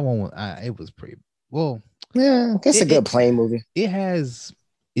 That one, it was pretty. Well, yeah, it's a good plain movie. It has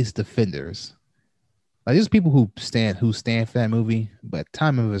its defenders. Like there's people who stand for that movie, but at the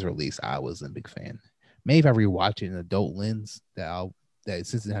time of its release, I wasn't a big fan. Maybe if I rewatch it in an adult lens, that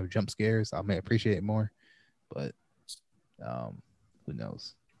since it didn't have jump scares, I may appreciate it more. But who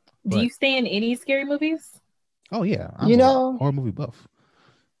knows? Do you stay in any scary movies? Oh yeah, I'm a horror movie buff.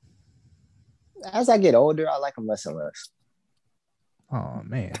 As I get older, I like them less and less. Oh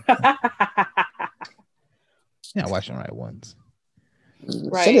man, yeah, I watch them right ones.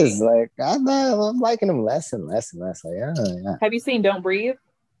 Right. Shit is like I'm liking them less and less and less. Like, yeah. Have you seen Don't Breathe?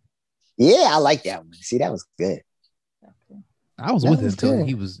 Yeah, I like that one. See, that was good. Okay. I was with him until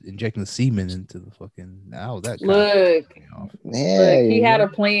he was injecting the semen into the fucking. Look, he had a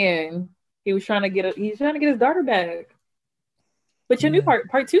plan. He was trying to get his daughter back. But your new part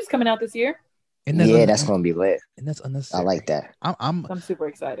 2 is coming out this year. And that's gonna be lit. And that's unnecessary. I like that. I'm super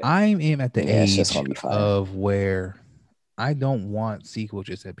excited. I am at the age of where I don't want sequels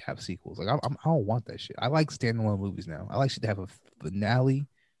just to have sequels. Like I don't want that shit. I like standalone movies now. I like shit to have a finale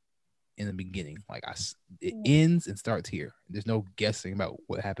in the beginning. Like it ends and starts here. There's no guessing about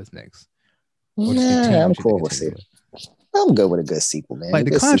what happens next. Yeah, I'm cool with it. I'm good with a good sequel, man. Like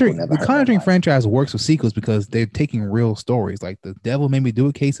the Conjuring franchise works with sequels because they're taking real stories. Like the Devil Made Me Do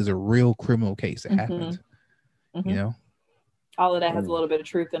It case is a real criminal case that happened. You know, all of that has a little bit of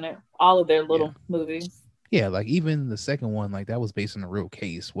truth in it. All of their little movies. Yeah, like even the second one, like that was based on a real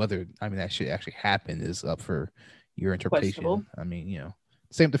case. Whether that shit actually happened is up for your interpretation. I mean, you know,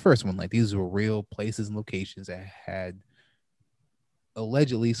 same with the first one. Like these were real places and locations that had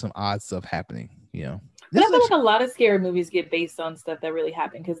allegedly some odd stuff happening. You know, but I feel like a lot of scary movies get based on stuff that really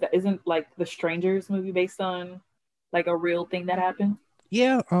happened because that isn't like the Strangers movie based on like a real thing that happened.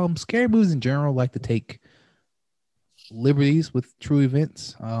 Yeah, scary movies in general like to take liberties with true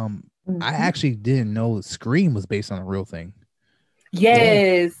events. I actually didn't know Scream was based on a real thing.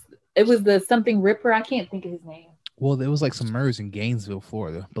 Yes. It was the something Ripper. I can't think of his name. Well, there was like some murders in Gainesville,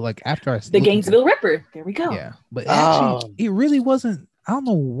 Florida. But like after the Gainesville Ripper. There we go. Yeah. But actually, it really wasn't. I don't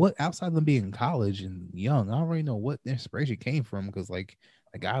know what, outside of them being in college and young, I don't really know what the inspiration came from because like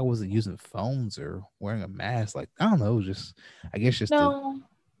the guy wasn't using phones or wearing a mask. Like, I don't know. I guess just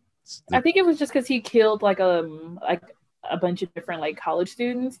I think it was just because he killed like a bunch of different like college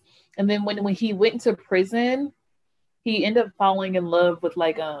students, and then when he went into prison, he ended up falling in love with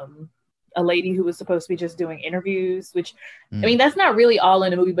like a lady who was supposed to be just doing interviews, which I mean that's not really all in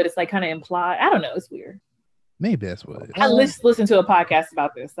the movie, but it's like kind of implied. I don't know, it's weird. Maybe that's what it is. I listened to a podcast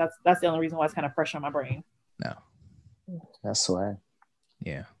about this. That's the only reason why it's kind of fresh on my brain. No, that's why.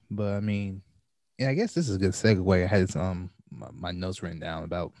 Yeah, but I mean, yeah, I guess this is a good segue. I had some my notes written down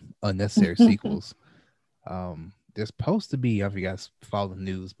about unnecessary sequels. There's supposed to be, I don't know if you guys follow the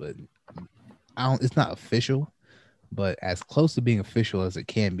news, but it's not official, but as close to being official as it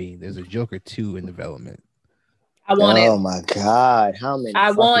can be, there's a Joker 2 in development. I want it. Oh my God. How many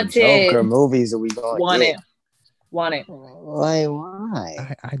Joker movies are we going to get? Want it. Like,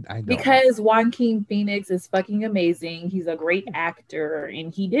 why? I don't. Because Joaquin Phoenix is fucking amazing. He's a great actor,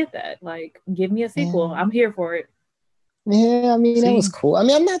 and he did that. Like, give me a sequel. I'm here for it. Yeah, I mean, that was cool. I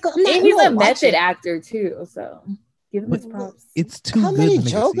mean, I'm not. And he's a method actor too, so give him his props. It's too How good many to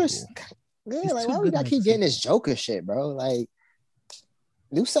make Jokers? Yeah, like why we gotta keep getting this Joker shit, bro? Like,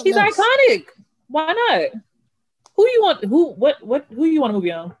 do something. He's else. iconic. Why not? Who you want? Who you want a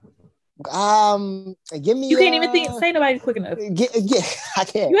movie on? Give me. You can't even say nobody's quick enough. I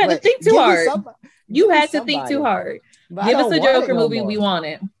can't. You had to think too hard. You had to think too hard. Give us a Joker movie. We want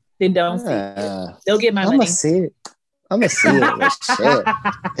it. Then don't see it. They'll get my money. I'm gonna see it. I'm gonna see it. Shit.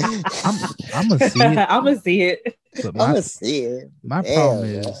 I'm gonna see it. I'm gonna see it. I'm gonna see it. My problem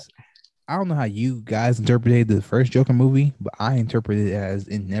is, I don't know how you guys interpreted the first Joker movie, but I interpreted it as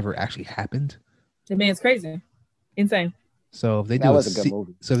it never actually happened. The man's crazy, insane. So if they do a good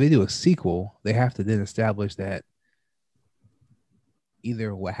movie. So if they do a sequel, they have to then establish that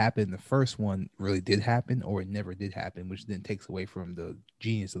either what happened in the first one really did happen or it never did happen, which then takes away from the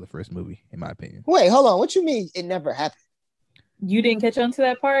genius of the first movie, in my opinion. Wait, hold on. What you mean it never happened? You didn't catch on to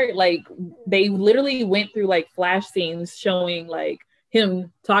that part? Like, they literally went through like flash scenes showing like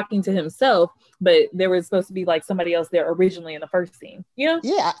him talking to himself, but there was supposed to be like somebody else there originally in the first scene. You know?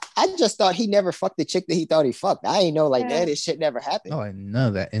 Yeah, I just thought he never fucked the chick that he thought he fucked. I ain't know like that. This shit never happened. No, I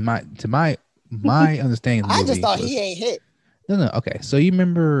know that. In my understanding, of the I movie just thought he ain't hit. No. Okay, so you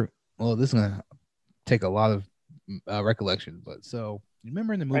remember? Well, this is gonna take a lot of recollection, but so you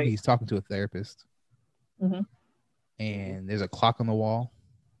remember in the movie he's talking to a therapist, and there's a clock on the wall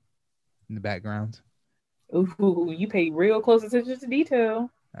in the background. Ooh, you pay real close attention to detail.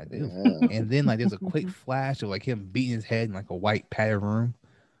 I do. Yeah. And then like there's a quick flash of like him beating his head in like a white padded room.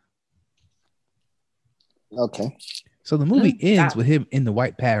 Okay. So the movie ends with him in the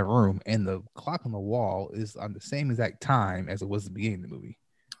white padded room, and the clock on the wall is on the same exact time as it was at the beginning of the movie.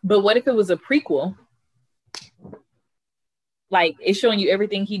 But what if it was a prequel? Like, it's showing you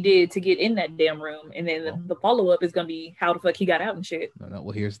everything he did to get in that damn room, and then the follow-up is going to be how the fuck he got out and shit. No.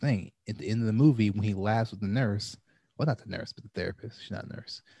 Well, here's the thing. At the end of the movie, when he laughs with the nurse, well, not the nurse, but the therapist. She's not a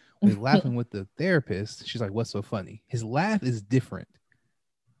nurse. When he's laughing with the therapist, she's like, "What's so funny?" His laugh is different.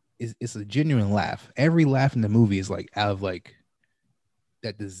 It's a genuine laugh. Every laugh in the movie is like out of like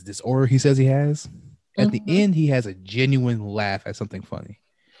that disorder he says he has. At the end, he has a genuine laugh at something funny,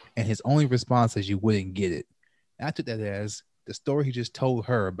 and his only response is, "You wouldn't get it." And I took that as the story he just told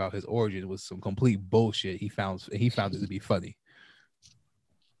her about his origin was some complete bullshit. He found it to be funny.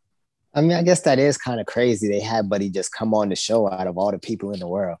 I mean, I guess that is kind of crazy. They had Buddy just come on the show out of all the people in the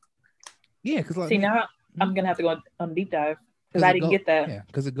world. Yeah, because like, I'm gonna have to go on deep dive because I didn't get that. Yeah,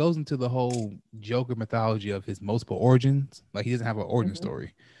 because it goes into the whole Joker mythology of his multiple origins. Like he doesn't have an origin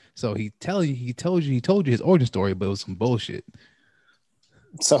story, so he told you his origin story, but it was some bullshit.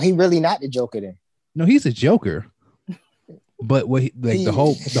 So he really not the Joker then? No, he's a Joker. But the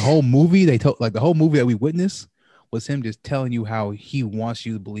whole movie the whole movie that we witnessed was him just telling you how he wants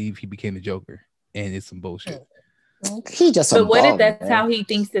you to believe he became the Joker, and it's some bullshit. He just. But what if that's how he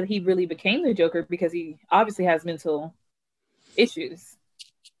thinks that he really became the Joker, because he obviously has mental issues?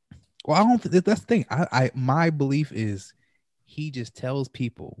 Well, I don't think that's the thing. My belief is he just tells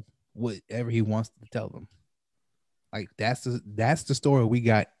people whatever he wants to tell them. Like that's the story we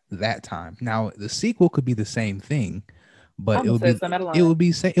got that time. Now the sequel could be the same thing, but it would be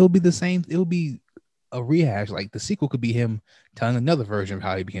the same. It would be a rehash. Like the sequel could be him telling another version of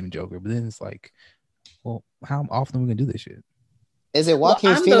how he became the Joker. But then it's like, well, how often are we gonna do this shit? Is it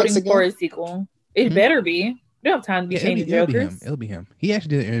Joaquin Phoenix I'm voting again? for a sequel. It better be. You don't have time to be changing Jokers. It'll be him. He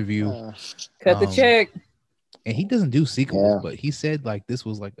actually did an interview. Cut the check. And he doesn't do sequels, but he said like this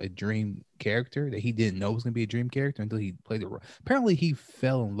was like a dream character that he didn't know was gonna be a dream character until he played the role. Apparently, he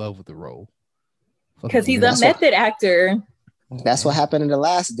fell in love with the role because he's a method actor. That's what happened to the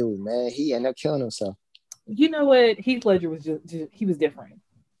last dude, man. He ended up killing himself. You know what? Heath Ledger was he was different.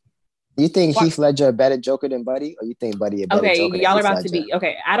 You think Heath Ledger a better Joker than Buddy, or you think Buddy a better Joker? Okay, y'all are about to be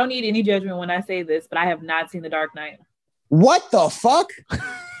okay. I don't need any judgment when I say this, but I have not seen The Dark Knight. What the fuck?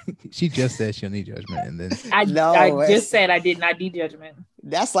 She just said she'll need judgment, and then I just said I did not need judgment.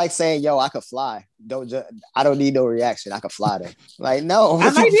 That's like saying, "Yo, I could fly. I don't need no reaction. I could fly there." Like, no, I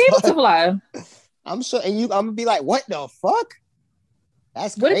might be able to fly. I'm sure, and I'm gonna be like, "What the fuck?"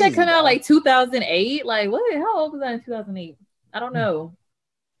 That's what crazy, did that come out like 2008? Like, what? How old was that in 2008? I don't know.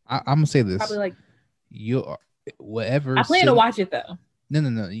 I'm gonna say this. Probably like whatever. I plan to watch it though.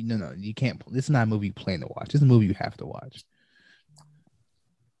 No. You can't. This is not a movie you plan to watch. This is a movie you have to watch.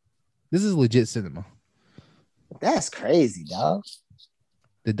 This is legit cinema. That's crazy, dog.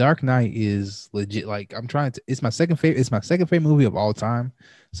 The Dark Knight is legit. Like it's my second favorite. It's my second favorite movie of all time.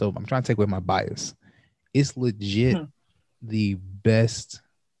 So I'm trying to take away my bias. It's legit the best.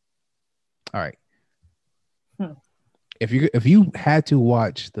 All right. If you had to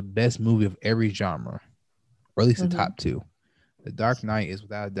watch the best movie of every genre, or at least the top two, The Dark Knight is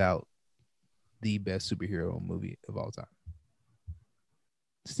without a doubt the best superhero movie of all time.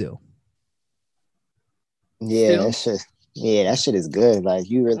 Still. Yeah, that shit is good. Like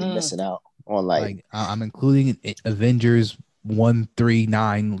you really missing out on like I'm including Avengers 1, 3,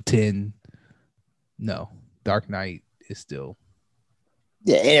 9, 10. No, Dark Knight is still.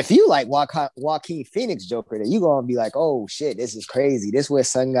 Yeah, and if you like Joaquin Phoenix Joker, then you gonna be like, oh shit, this is crazy. This is where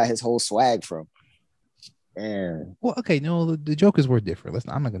Son got his whole swag from. And well, okay, no, the Jokers were different.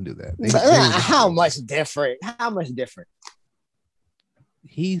 I'm not gonna do that. How much different? How much different?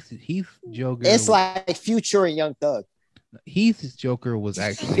 Heath Joker. It's like Future and Young Thug. Heath's Joker was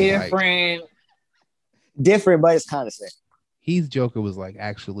actually different, but it's kind of same. Heath's Joker was like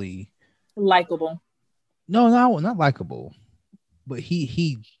actually likable. No, not likable. But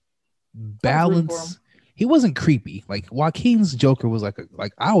he balanced. He wasn't creepy. Like Joaquin's Joker was like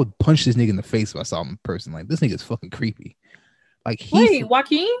I would punch this nigga in the face if I saw him in person. Like this nigga's fucking creepy. Like wait,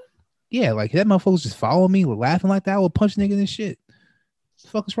 Joaquin? Yeah, like that motherfucker was just following me, laughing like that. I would punch nigga in this shit. What the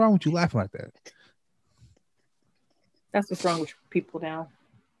fuck is wrong with you laughing like that? That's what's wrong with people now.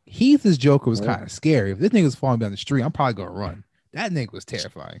 Heath's Joker was kind of scary. If this nigga was falling down the street, I'm probably gonna run. That nigga was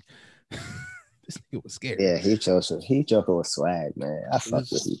terrifying. This nigga was scary. Yeah, Heath Joker was swag, man. I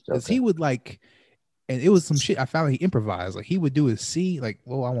fucked with Heath Joker. He would like, and it was some shit I found he improvised. Like he would do a scene, like,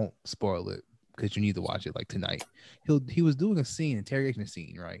 well, I won't spoil it because you need to watch it like tonight. He was doing a scene, interrogation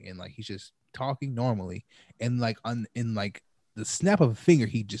scene, right? And like he's just talking normally, and like in like the snap of a finger,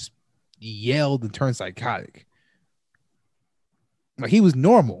 he just yelled and turned psychotic. Like he was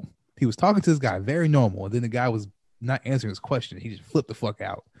normal. He was talking to this guy very normal, and then the guy was not answering his question. He just flipped the fuck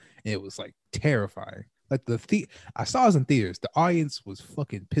out. And it was like terrifying. Like I saw it in theaters. The audience was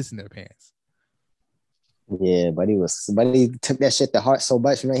fucking pissing their pants. Yeah, but he took that shit to heart so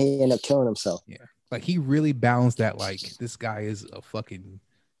much, man. He ended up killing himself. Yeah, like he really balanced that. Like this guy is a fucking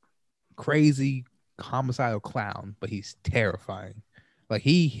crazy homicidal clown, but he's terrifying. Like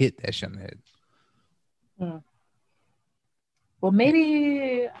he hit that shit on the head. Well,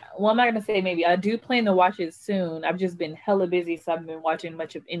 maybe. Well, I'm not gonna say maybe. I do plan to watch it soon. I've just been hella busy, so I haven't been watching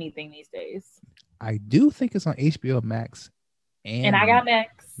much of anything these days. I do think it's on HBO Max, and I got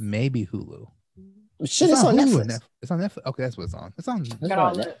Max. Maybe Hulu. Shit, it's on Netflix. It's on Netflix. Okay, that's what it's on. It's on. Got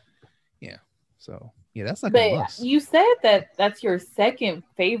all it. Yeah. So Yeah, that's like but a must. You said that that's your second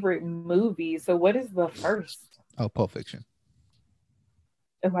favorite movie. So what is the first? Oh, Pulp Fiction.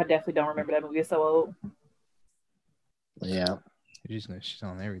 Oh, I definitely don't remember that movie. It's so old. Yeah. You're just gonna shit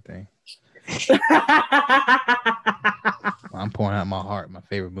on everything. I'm pouring out my heart. My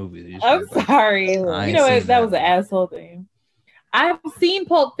favorite movie. I'm sorry. You know what? That was an asshole thing. I've seen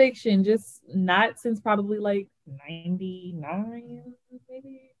Pulp Fiction, just not since probably like 99,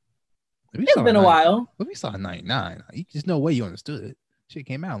 maybe. It's been a while. If we saw 99, there's no way you understood it. Shit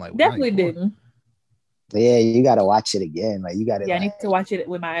came out like definitely 94. Didn't. Yeah, you gotta watch it again. Like you gotta. Yeah, I need to watch it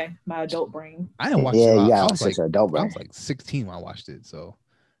with my adult brain. I didn't watch it. Yeah, you gotta watch it adult brain. I was like 16 when I watched it, so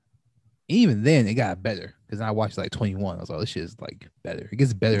even then it got better because I watched like 21. I was like, this shit is like better. It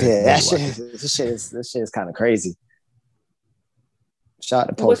gets better. Yeah, this shit is kind of crazy. Shout out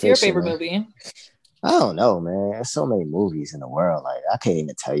to Pulp What's Fiction, your favorite man. movie? I don't know, man. There's so many movies in the world. Like I can't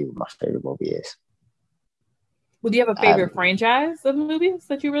even tell you what my favorite movie is. Well, do you have a favorite franchise of movies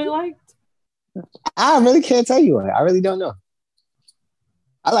that you really liked? I really can't tell you. I really don't know.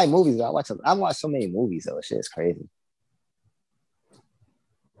 I like movies. I watch so many movies though. Shit is crazy.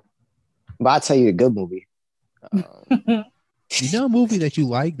 But I'll tell you a good movie. You know a movie that you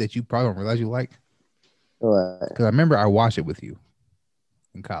like that you probably don't realize you like? What? Because I remember I watched it with you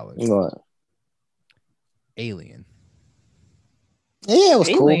in college. What? Alien. Yeah, it was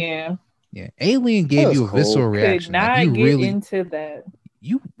cool. Yeah, Alien gave you a visceral reaction. Could not like, get into that.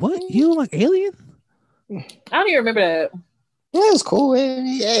 You what? You don't like Alien? I don't even remember that. Yeah, it was cool. It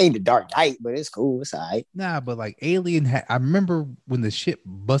ain't the Dark Knight, but it's cool. It's all right. Nah, but like Alien I remember when the shit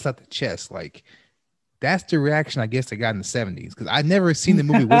busts out the chest. Like that's the reaction I guess I got in the 70s because I'd never seen the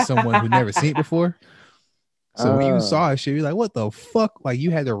movie with someone who never seen it before. So when you saw it, shit, you're like, "What the fuck?" Like you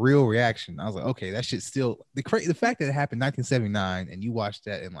had a real reaction. I was like, "Okay, that shit still the fact that it happened in 1979 and you watched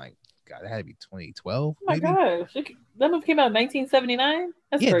that in like, God, it had to be 2012. Oh my gosh, that movie came out in 1979.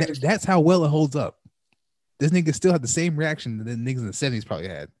 That's crazy. That's how well it holds up. This nigga still had the same reaction that the niggas in the 70s probably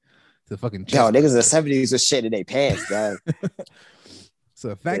had to fucking. Yo, niggas in the 70s was shit in their pants, guys. So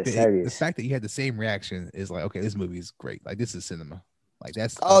the fact that you had the same reaction is like, okay, this movie is great. Like this is cinema. Like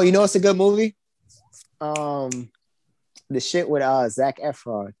that's. Oh, you know what's a good movie? The shit with Zac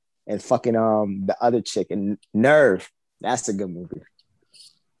Efron and fucking the other chick and Nerve. That's a good movie.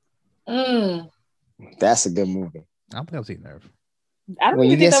 That's a good movie. I don't think I've seen Nerve. I don't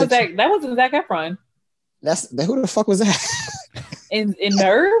even think that wasn't Zac Efron. Who the fuck was that? In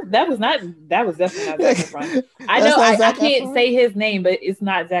Nerve? That was definitely not Zac Efron. I know I can't say his name, but it's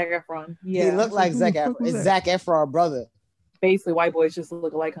not Zac Efron. Yeah. He looked like Zac Efron. It's Zac Efron brother. Basically, white boys just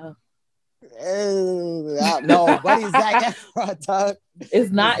look alike, huh? No, buddy, Zac Efron, dog.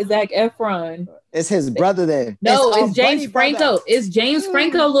 It's not Zac Efron. It's his brother then. No, it's James Franco. Brother. It's James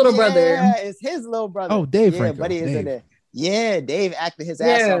Franco, little brother. Yeah, it's his little brother. Oh, Dave Franco. Buddy is in there. Yeah, Dave acted his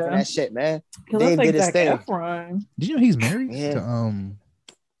ass off in that shit, man. Dave did his thing. Efron. Did you know he's married to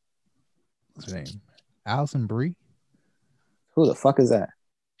what's her name? Allison Brie. Who the fuck is that?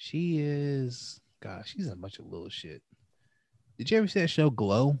 She is. Gosh, she's in a bunch of little shit. Did you ever see that show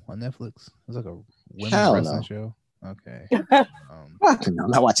Glow on Netflix? It was like a women's wrestling show. Okay. I'm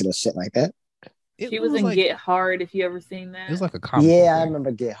not watching no shit like that. She was in like, Get Hard. If you ever seen that, it was like a comedy. Yeah, I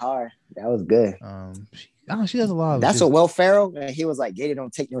remember Get Hard. That was good. She does a lot of. That's what Will Ferrell. And he was like, "Gator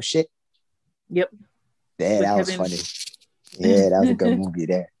don't take no shit." Yep. Yeah, that was funny. Yeah, that was a good movie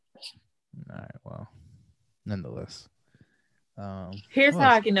there. All right. Well, nonetheless, here's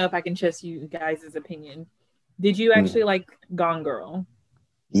how I can know if I can trust you guys' opinion. Did you actually like Gone Girl?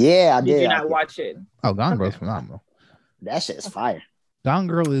 Yeah, I did. Did you not watch it? Oh, Gone Girl's phenomenal. That shit is fire. Gone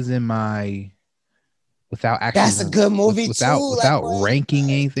Girl is in my without actually. That's a good movie without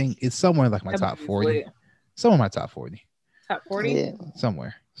ranking anything. It's somewhere like my top 40. Somewhere in my top 40. Top 40? Yeah.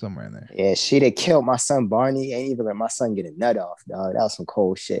 Somewhere in there. Yeah, she done killed my son Barney. Ain't even let my son get a nut off, dog. That was some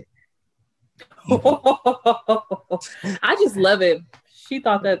cold shit. I just love it. She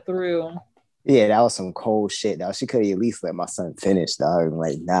thought that through. Yeah, that was some cold shit, dog. She could have at least let my son finish, dog. I'm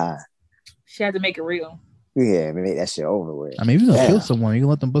like, nah. She had to make it real. Yeah, make that shit over with. I mean, if you're gonna kill someone, you can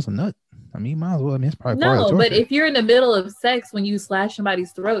let them bust a nut. I mean, you might as well. I mean, it's probably part of the torture. But if you're in the middle of sex when you slash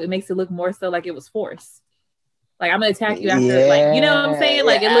somebody's throat, it makes it look more so like it was force. Like, I'm gonna attack you after, like, you know what I'm saying?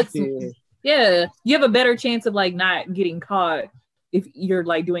 Like, it looks, you have a better chance of like not getting caught if you're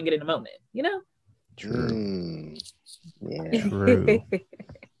like doing it in a moment, you know? True. True.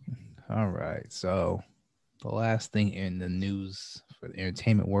 All right. So, the last thing in the news for the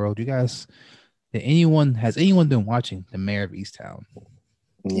entertainment world, you guys, has anyone been watching the Mare of Eastown?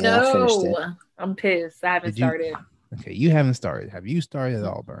 Yeah, no, I'm pissed. I haven't started. Okay, you haven't started. Have you started at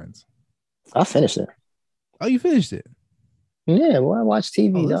all, Burns? I finished it. Oh, you finished it? Yeah, well, I watch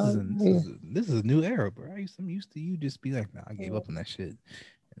TV, dog. This is a new era, bro. I'm used to you just be like, nah, I gave up on that shit.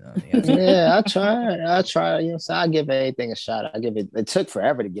 Yeah, I try. You know, so I give anything a shot. I give it. It took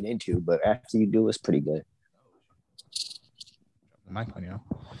forever to get into, but after you do, it's pretty good. Mic on you.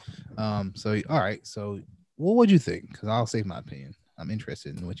 So all right. So what would you think? Because I'll save my opinion. I'm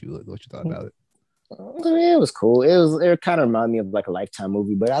interested in what you thought about it. It was cool. It kind of reminded me of like a Lifetime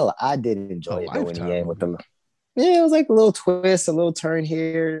movie, but I did enjoy it though in the end with them. Yeah, it was like a little twist, a little turn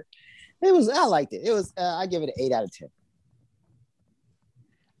here. I liked it. It was I give it an 8 out of 10.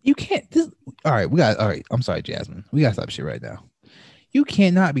 You can't. All right. I'm sorry, Jasmine. We gotta stop shit right now. You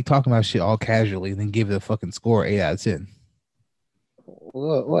cannot be talking about shit all casually and then give it a fucking score 8 out of 10.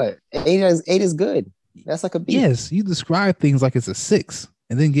 What? 8 is good. That's like a B. Yes, you describe things like it's a 6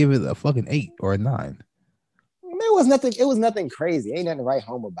 and then give it a fucking 8 or a 9. It was nothing crazy. Ain't nothing to write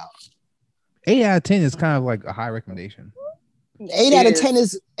home about. 8 out of 10 is kind of like a high recommendation. 8 out of 10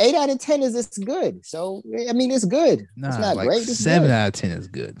 is it's good. So I mean, it's good. Nah, it's not like great. It's 7 good. out of 10 is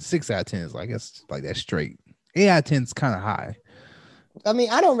good. 6 out of 10 is like it's like that's straight. 8 out of 10 is kind of high. I mean,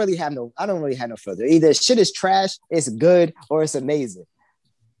 I don't really have no filter. Either shit is trash, it's good, or it's amazing.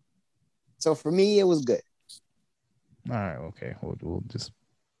 So for me, it was good. All right, okay. We'll just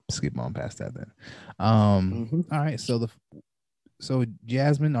skip on past that then. All right. So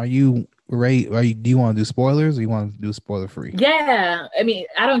Jasmine, are you ready? Do you want to do spoilers or you want to do spoiler free? Yeah. I mean,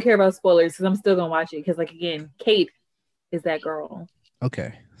 I don't care about spoilers because I'm still gonna watch it because, like, again, Kate is that girl.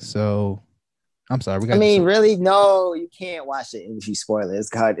 Okay. So I'm sorry. Really, no, you can't watch it if you spoil it. It's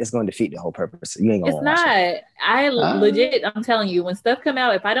going to defeat the whole purpose. You ain't gonna. It's not. Legit. I'm telling you, when stuff come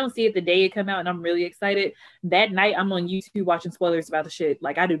out, if I don't see it the day it come out and I'm really excited, that night I'm on YouTube watching spoilers about the shit.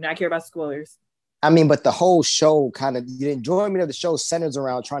 Like, I do not care about spoilers. I mean, but the whole show the enjoyment of the show centers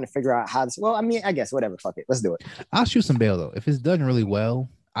around trying to figure out how this. Well, I mean, I guess whatever. Fuck it. Let's do it. I'll shoot some bail though. If it's done really well,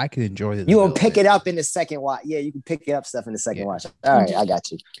 I can enjoy it. You will pick it up in the second watch. Yeah, you can pick it up stuff in the second watch. All right, I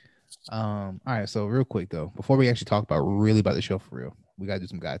got you. All right, so real quick though, before we actually talk about the show for real, we gotta do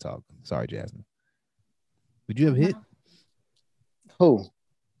some guy talk. Sorry, Jasmine. Would you have hit? Who?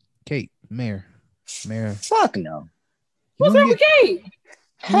 Kate, Mare. Fuck no. What's wrong with Kate?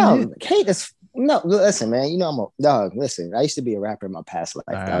 Hell, Kate is no. Listen, man. You know I'm a dog. Listen, I used to be a rapper in my past life.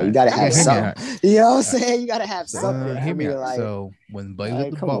 Right. You gotta have something. You know what I'm saying? You gotta have something. Hear me out. Like, so when Buddy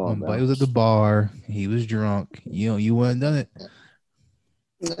was at the bar, he was drunk. You wouldn't done it.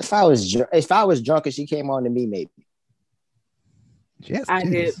 If I was drunk and she came on to me, maybe. Yes, I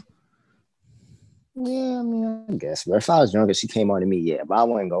did. Yeah, I mean, I guess. But if I was drunk and she came on to me, yeah. But I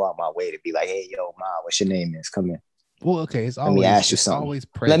wouldn't go out my way to be like, "Hey, yo, ma, what's your name? Come here." Well, okay. Let me ask you something.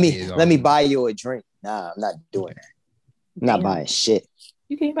 Let me buy you a drink. Nah, I'm not doing that. I'm not buying shit.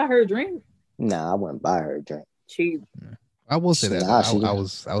 You can't buy her a drink. Nah, I wouldn't buy her a drink. Cheap. I will say that I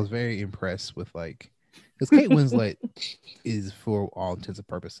was very impressed with like. Because Kate Winslet is, for all intents and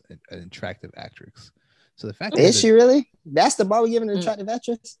purposes, an attractive actress. So the fact is she really? That's the bar we giving an attractive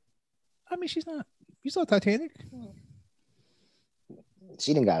actress. I mean, she's not. You saw Titanic?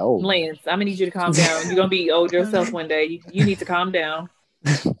 She didn't got old. Lance, I'm gonna need you to calm down. You're gonna be old yourself one day. You need to calm down.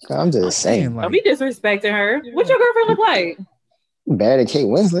 I'm just saying. Don't be disrespecting her. What's your girlfriend look like? Better than Kate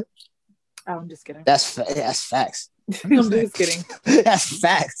Winslet. Oh, I'm just kidding. That's facts. I'm just kidding. That's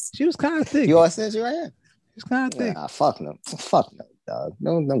facts. She was kind of thick. You all said you right here. She's kind of thick. Nah, fuck no, dog.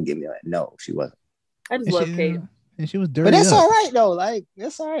 Don't give me that. No, she wasn't. I just love Kate. And she was dirty. But that's all right though. Like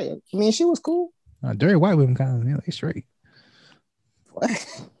that's all right. I mean, she was cool. Dirty white women kind of they straight. What?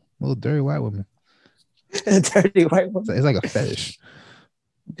 Little dirty white woman. Dirty white woman. It's like a fetish.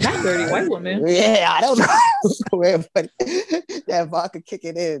 Not dirty white woman. Yeah, I don't know where, but that vodka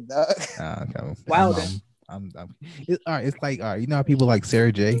kicking in, dog. Wow. All right. It's like, all right. You know how people like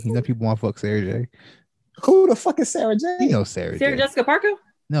Sarah J. You know people want to fuck Sarah J. Who the fuck is Sarah J? You know Sarah J. Jessica Parker?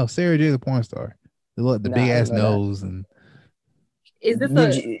 No, Sarah J. the porn star. The big ass nose and. Is this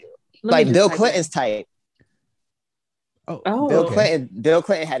like Bill Clinton's type? Oh, Bill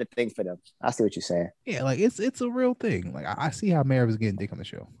Clinton had a thing for them. I see what you're saying. Yeah, like it's a real thing. Like I see how Mare was getting dick on the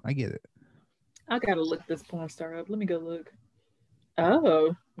show. I get it. I gotta look this porn star up. Let me go look.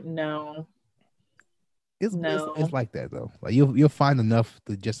 Oh no. It's like that though. Like you'll find enough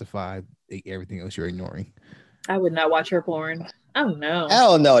to justify everything else you're ignoring. I would not watch her porn. Oh no.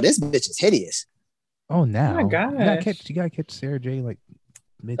 Hell no, this bitch is hideous. Oh now. Oh my god. You gotta catch Sarah J. Like.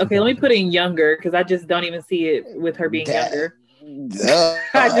 Okay, let me put in younger because I just don't even see it with her being younger.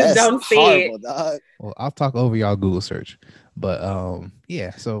 I just don't see it. Dog. Well, I'll talk over y'all Google search, but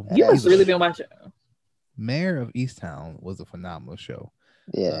yeah. So you must really been watching. Mare of Eastown was a phenomenal show.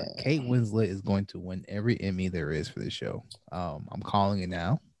 Yeah. Kate Winslet is going to win every Emmy there is for this show. I'm calling it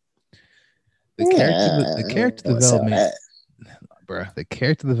now. The character development, bruh. The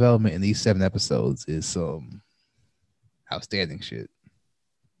character development in these 7 episodes is some outstanding shit.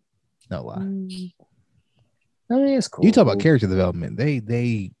 No lie. I mean, it's cool. You talk about character development.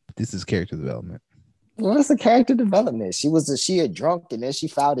 This is character development. What's the character development? She a drunk and then she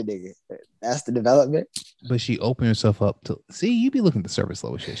found a nigga. That's the development. But she opened herself up to you be looking at the surface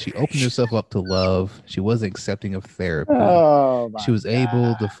level shit. She opened herself up to love. She wasn't accepting of therapy. Oh, she was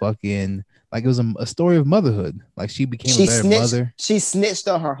able to fucking like it was a story of motherhood. Like she became a better mother. She snitched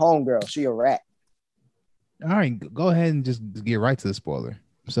on her homegirl. She a rat. All right, go ahead and just get right to the spoiler.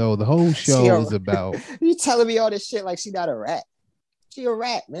 So the whole show is about you telling me all this shit like she not a rat. She a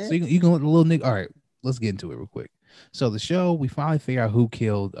rat, man. So you can let the little nigga. All right, let's get into it real quick. So the show, we finally figure out who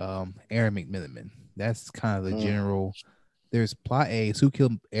killed Aaron McMiniman. That's kind of the general. There's plot A is who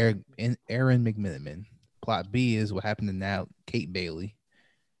killed Aaron McMiniman. Plot B is what happened to now Kate Bailey,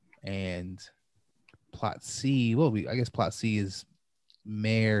 and plot C. I guess plot C is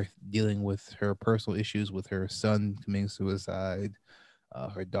Mare dealing with her personal issues with her son committing suicide,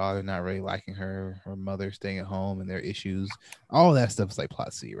 her daughter not really liking her mother staying at home and their issues. All that stuff is like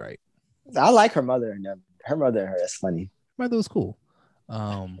plot C, right? I like her mother and them. Her mother and her, that's funny. Her mother was cool.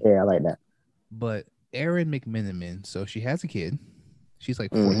 Yeah, I like that. But Erin McMiniman, so she has a kid. She's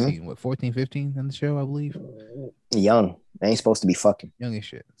like 14, 14, 15 on the show, I believe. Young. They ain't supposed to be fucking. Young as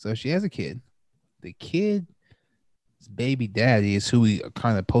shit. So she has a kid. The kid's baby daddy is who we are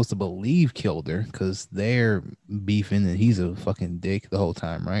kind of supposed to believe killed her because they're beefing and he's a fucking dick the whole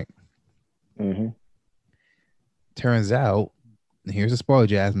time, right? Mm-hmm. Turns out, and here's a spoiler,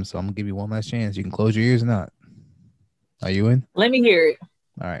 Jasmine, so I'm going to give you one last chance. You can close your ears or not. Are you in? Let me hear it.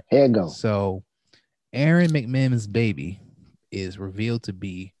 All right. Here it goes. So Aaron McMiniman's baby is revealed to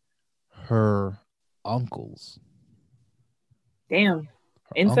be her uncle's. Damn.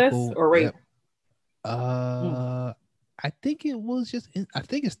 Incest or rape? Yep. I think it was just. I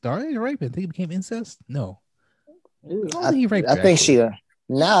think it started as rape. I think it became incest. No, I think she.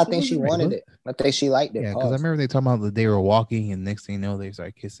 I think she wanted it. I think she liked it. Yeah, because I remember they talking about they were walking, and next thing you know, they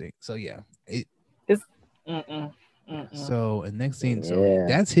started kissing. So yeah, So and next thing, so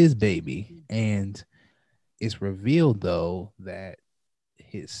that's his baby, and it's revealed though that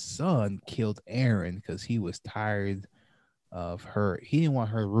his son killed Aaron because he was tired of her. He didn't want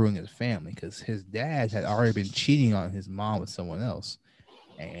her ruining his family because his dad had already been cheating on his mom with someone else.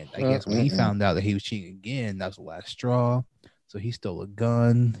 And I guess when he found out that he was cheating again, that was the last straw. So he stole a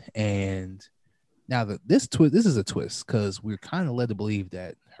gun. And now this is a twist because we're kind of led to believe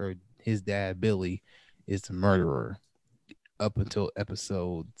that his dad, Billy, is the murderer up until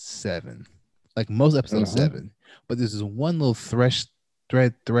episode 7. Like most episode 7. But there's this one little thread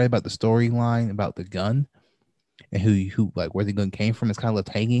about the storyline about the gun. And who like where the gun came from is kind of left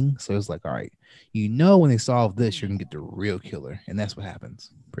hanging. So it's like, all right, when they solve this, you're gonna get the real killer, and that's what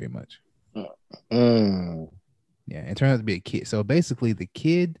happens pretty much. Yeah, it turned out to be a kid. So basically, the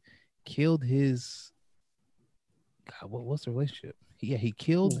kid killed his. God, what's the relationship? He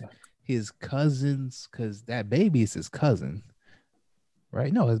killed his cousins because that baby is his cousin,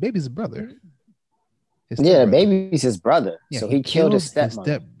 right? No, his baby's his brother. Baby's his brother. Yeah, so he killed his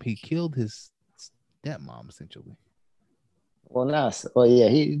stepmom. He killed his stepmom essentially.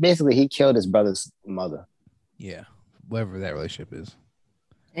 He killed his brother's mother. Yeah, whatever that relationship is.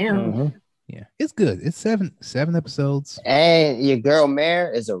 Damn. Yeah, it's good. It's seven episodes. And your girl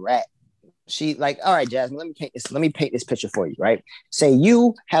Mare is a rat. She like, all right, Jasmine, let me paint this picture for you, right? Say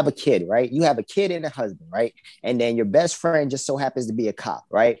you have a kid, right? You have a kid and a husband, right? And then your best friend just so happens to be a cop,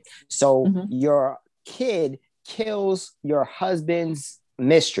 right? So your kid kills your husband's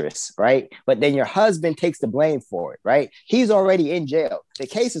mistress, right? But then your husband takes the blame for it, right? He's already in jail. The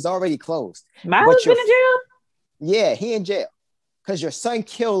case is already closed. My husband in jail? Yeah, he in jail because your son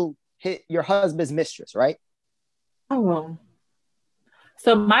killed your husband's mistress, right? Oh,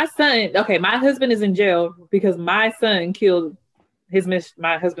 so my husband is in jail because my son killed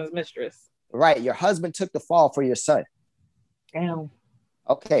my husband's mistress. Right, your husband took the fall for your son. Damn.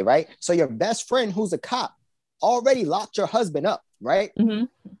 Okay, right? So your best friend who's a cop already locked your husband up, right?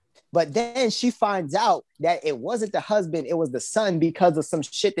 But then she finds out that it wasn't the husband, it was the son because of some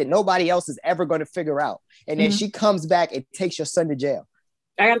shit that nobody else is ever going to figure out. And then she comes back and takes your son to jail.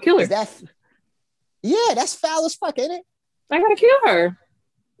 I gotta kill her. That's foul as fuck, ain't it? I gotta kill her.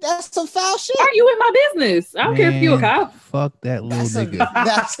 That's some foul shit. Are you in my business? I don't care if you a cop. Fuck that little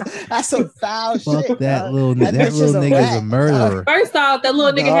nigga. That's some foul shit. Fuck that little nigga. That little nigga's a murderer. First off, that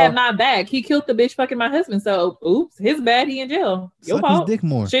little nigga had my back. He killed the bitch fucking my husband. So, oops, his bad. He in jail. Your fault. His dick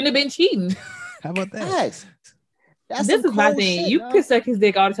more. Shouldn't have been cheating. How about that? This is my thing. You can suck his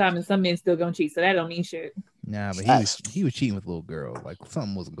dick all the time, and some men still gonna cheat. So that don't mean shit. Nah, but he was cheating with a little girl. Like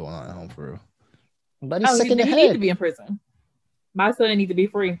something wasn't going on at home for real. But he's sick in the head. He need to be in prison. My son needs to be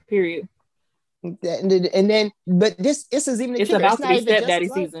free. Period. And then, but this is even the it's about to be stepdaddy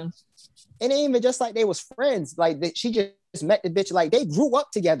season. It ain't even just like they was friends. Like she just met the bitch. Like they grew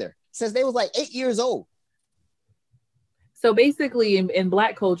up together since they was like 8 years old. So basically, in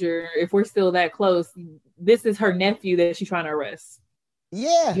Black culture, if we're still that close, this is her nephew that she's trying to arrest.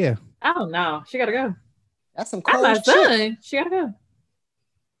 Yeah. I don't know. She gotta go. That's some cold shit. Son. She gotta go.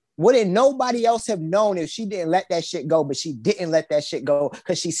 Wouldn't nobody else have known if she didn't let that shit go? But she didn't let that shit go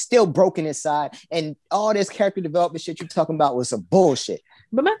because she's still broken inside. And all this character development shit you're talking about was some bullshit.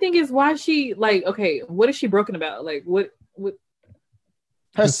 But my thing is, why she like? Okay, what is she broken about? Like what?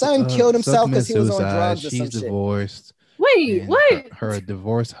 Her son killed himself because he was on drugs. She's divorced. Wait, what? Her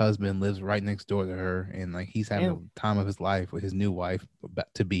divorced husband lives right next door to her, and like he's having the time of his life with his new wife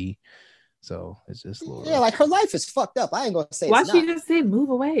to be. So it's just a little like her life is fucked up. I ain't gonna say why she just said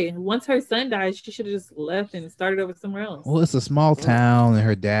move away. Once her son died, she should have just left and started over somewhere else. Well, it's a small town, and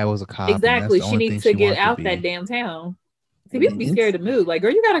her dad was a cop. Exactly, she needs to get out that damn town. See, people be scared to move. Like,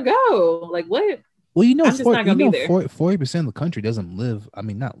 girl, you gotta go. Like, what? Well, you know, I'm just not gonna be there. 40% of the country doesn't live. I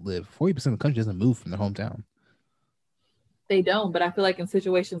mean, not live. 40% of the country doesn't move from their hometown. They don't, but I feel like in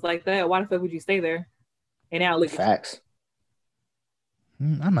situations like that, why the fuck would you stay there? And now look. Facts.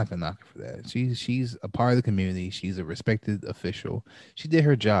 I'm not gonna knock her for that. She's a part of the community. She's a respected official. She did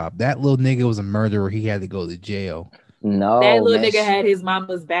her job. That little nigga was a murderer. He had to go to jail. No, that little nigga had his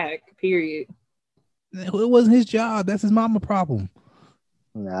mama's back. Period. It wasn't his job. That's his mama problem.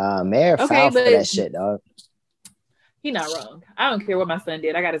 Nah, Mare foul for that shit, dog. He not wrong. I don't care what my son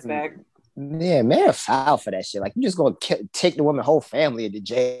did. I got his back. Yeah, Mare foul for that shit. Like, you just gonna take the woman whole family into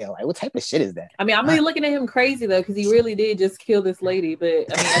jail. Like, what type of shit is that? I mean, I'm really looking at him crazy though, because he really did just kill this lady. But I mean,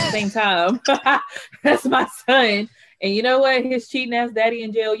 at the same time, that's my son. And you know what? His cheating ass daddy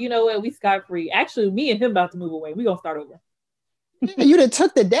in jail. You know what? We scot free. Actually, me and him about to move away. We gonna start over. Yeah, you done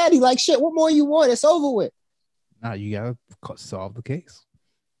took the daddy. Like, shit. What more you want? It's over with. Now you gotta solve the case.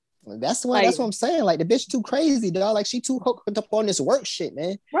 That's what I'm saying. Like, the bitch too crazy, dog. Like, she too hooked up on this work shit,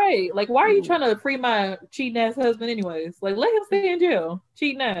 man. Right. Like, why are you trying to free my cheating ass husband anyways? Like, let him stay in jail.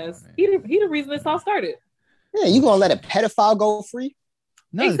 Cheating ass. He the reason this all started. Yeah, you gonna let a pedophile go free?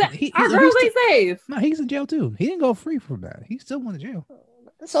 No, our girls ain't safe. No, he's in jail too. He didn't go free from that. He still went to jail.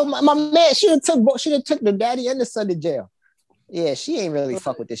 So my man should have took the daddy and the son to jail. Yeah, she ain't really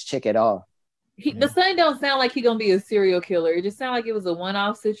fuck with this chick at all. The son don't sound like he gonna be a serial killer. It just sounded like it was a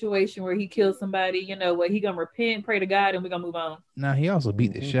one-off situation where he killed somebody. You know what? He gonna repent, pray to God, and we're gonna move on. Now he also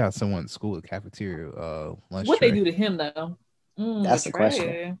beat the shit out of someone at school at cafeteria. Lunch what tray. they do to him though? That's the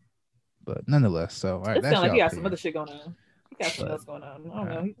question. But nonetheless, so all right, it sounds like he got some other shit going on. He got something else going on. I don't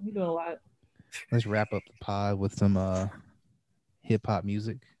know. He's doing a lot. Let's wrap up the pod with some hip hop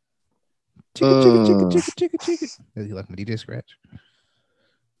music. Chicka. You like my DJ scratch?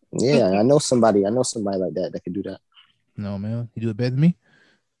 Yeah, I know somebody like that could do that. No, man. You do it better than me?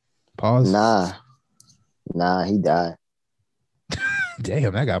 Pause. Nah, he died.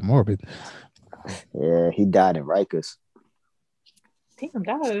 Damn, that got morbid. Yeah, he died in Rikers. Damn,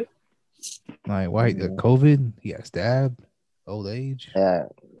 died. Like, why? COVID? He got stabbed? Old age? Yeah.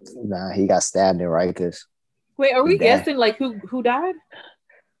 Nah, he got stabbed in Rikers. Wait, are we guessing like who died?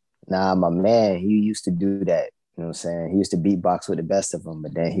 Nah, my man, he used to do that. You know what I'm saying? He used to beatbox with the best of them,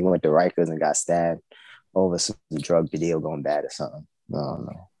 but then he went to Rikers and got stabbed over some drug deal going bad or something. I don't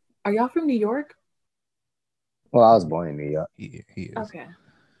know. Are y'all from New York? Well, I was born in New York. He is. Okay.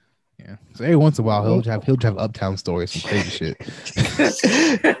 Yeah. So every once in a while, he'll have uptown stories, some crazy shit.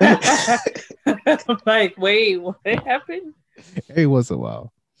 I'm like, wait, what happened? Every once in a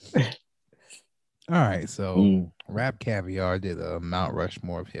while. All right, so Rap Caviar did a Mount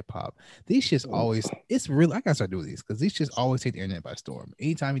Rushmore of hip hop. These shits always, it's really, I gotta start doing these because these shits always take the internet by storm.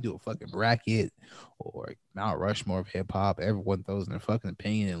 Anytime you do a fucking bracket or Mount Rushmore of hip hop, everyone throws in their fucking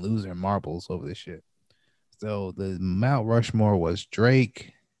opinion and lose their marbles over this shit. So the Mount Rushmore was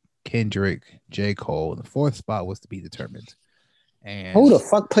Drake, Kendrick, J. Cole, and the fourth spot was to be determined. And who the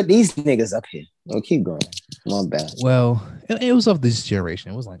fuck put these niggas up here? Oh, keep going. My bad. Well, it was of this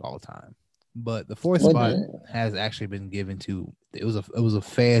generation. It was like all time. But the fourth spot has actually been given to it was a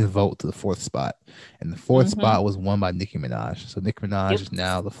fan vote to the fourth spot, and the fourth spot was won by Nicki Minaj. So Nicki Minaj is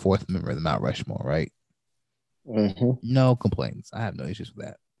now the fourth member of the Mount Rushmore, right? No complaints. I have no issues with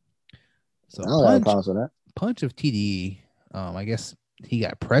that. So I don't have problems with that. Punch of TDE. I guess he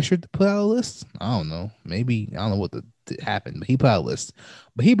got pressured to put out a list. I don't know. Maybe I don't know what happened, but he put out a list.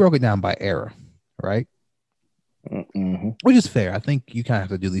 But he broke it down by era, right? Which is fair. I think you kind of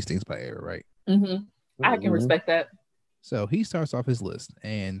have to do these things by era, right? I can respect that. So he starts off his list,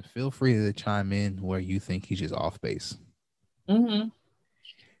 and feel free to chime in where you think he's just off base.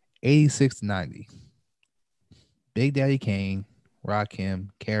 86 to 90. Big Daddy Kane, Rakim,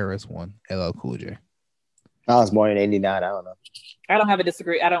 KRS-One, LL Cool J. I was born in '89. I don't know. I don't have a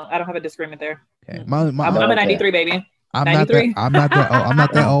disagreement there. Okay, I'm a '93 baby. I'm not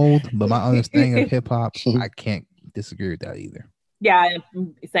that old, but my understanding of hip hop, I can't disagree with that either. Yeah,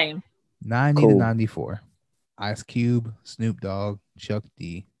 same. 90 to 94. Ice Cube, Snoop Dogg, Chuck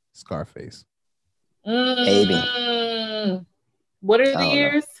D, Scarface. Baby. What are the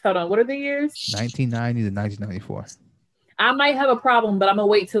years? Hold on. What are the years? 1990 to 1994. I might have a problem, but I'm gonna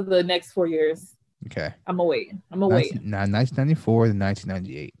wait till the next 4 years. Okay. I'm gonna wait. Now 1994 to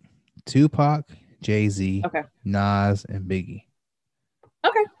 1998. Tupac, Jay-Z, Nas, and Biggie.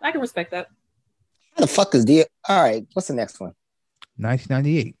 Okay, I can respect that. How the fuck is the? All right, what's the next one?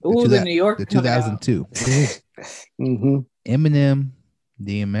 1998. Ooh, the New York. The 2002. Eminem,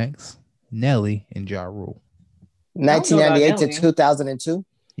 DMX, Nelly, and Ja Rule. 1998 to 2002.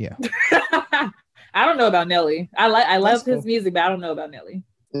 Yeah. I don't know about Nelly. I love his music, but I don't know about Nelly.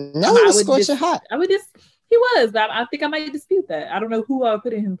 Nelly was scorching hot. He was, but I think I might dispute that. I don't know who I would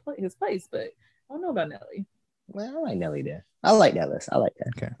put in his place, but I don't know about Nelly. Well, I like Nelly there. I like that list. I like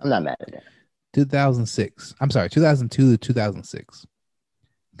that. Okay. I'm not mad at that. 2006. I'm sorry, 2002 to 2006.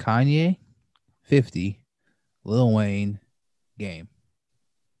 Kanye, 50, Lil Wayne, Game.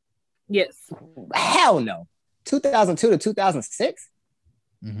 Yes. Hell no. 2002 to 2006?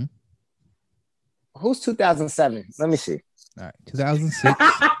 Who's 2007? Let me see. All right, 2006.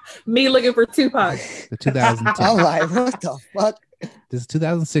 Me looking for Tupac. The 2010. I'm like, what the fuck? This is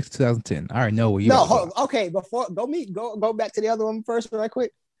 2006, 2010. I already know where you. No, okay. Before go back to the other one first, right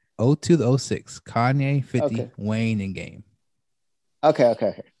quick. 02 to 06. Kanye, 50, Wayne, and Game. Okay.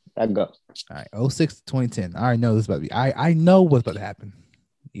 I go. All right, 06 to 2010. I already know this is about to be. I know what's about to happen.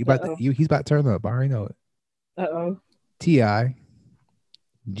 He's about to turn up. I already know it. T.I.,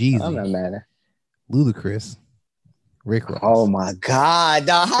 Jeezy. I'm not mad at Ludacris, Rick Ross. Oh my God!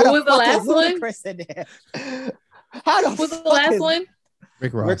 Who was the last one? How the was the last one?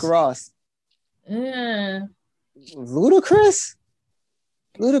 Rick Ross. Rick Ross. Yeah. Ludacris.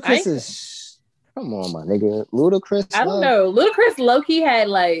 Ludacris is. Come on, my nigga. Ludacris. I don't know. Ludacris low-key had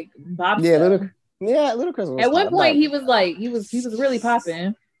like Bob. Yeah, Ludacris. Was at one point, he was like he was really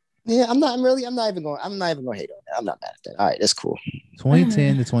popping. Yeah, I'm not even gonna hate on that. I'm not mad at that. All right, that's cool.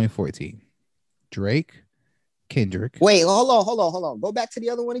 2010 to 2014. Drake, Kendrick. Wait, hold on. Go back to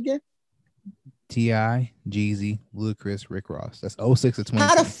the other one again. T.I., Jeezy, Ludacris, Rick Ross. That's 06 to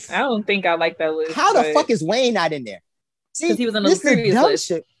 2010. I don't think I like that list. How the fuck is Wayne not in there? Because he was on the previous list.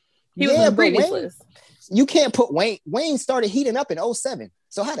 Shit. He was on the previous list. You can't put Wayne. Wayne started heating up in 07.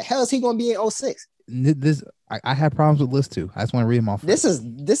 So how the hell is he going to be in 06? I have problems with list too. I just want to read them off. This is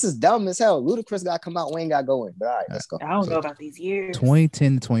dumb as hell. Ludacris got to come out. Wayne got to go in. But all right, let's go. I don't know about these years.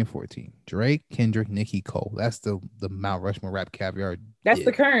 2010 to 2014. Drake, Kendrick, Nicki, Cole. That's the Mount Rushmore rap caviar. That's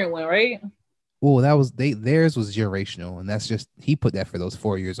the current one, right? Well, that was theirs was generational, and that's just he put that for those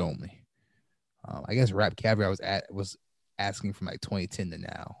 4 years only. I guess rap caviar was asking from like 2010 to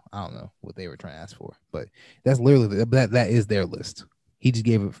now. I don't know what they were trying to ask for, but that's literally that is their list. He just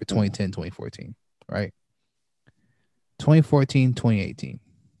gave it for 2010, 2014, right? 2014, 2018.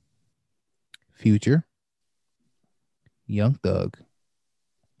 Future, Young Thug,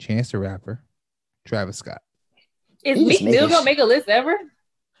 Chance the Rapper, Travis Scott. Is Meek Mill gonna make a list ever?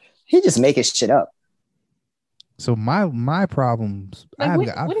 He just making shit up. So my problems. Like,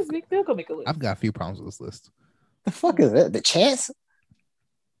 what is Meek Mill gonna make a list? I've got a few problems with this list. The fuck is it? The Chance?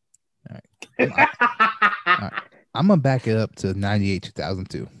 All right. I'm gonna back it up to 98,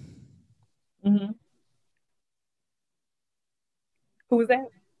 2002. Who was that?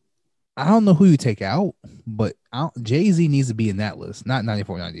 I don't know who you take out, but Jay-Z needs to be in that list, not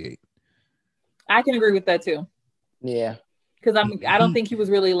 94, 98. I can agree with that too. Yeah, because I don't think he was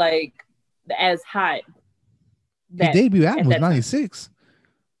really like as hot. His debut album was 96.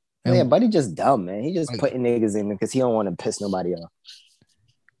 Yeah, but he just dumb, man. He just putting niggas in because he don't want to piss nobody off.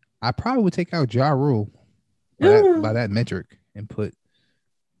 I probably would take out Ja Rule by that metric and put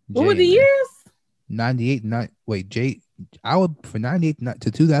What were the years? 98. I would for 98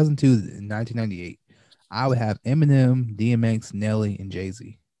 to 2002 and 1998. I would have Eminem, DMX, Nelly, and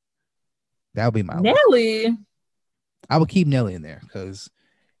Jay-Z. That would be my Nelly. list. I would keep Nelly in there because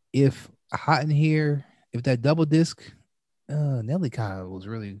if Hot in Here, if that double disc, Nelly kind of was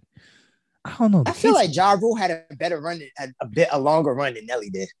really. I don't know. I feel like Ja Rule had a better run, a longer run than Nelly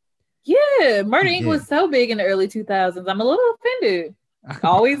did. Yeah, Murder Inc. was so big in the early 2000s. I'm a little offended.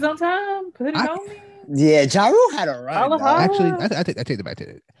 Always on time. Put it on me. Yeah, Ja Rule had a run. Actually, I take it back to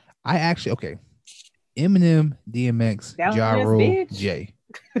it. I actually okay. Eminem, DMX, Ja Rule, Jay.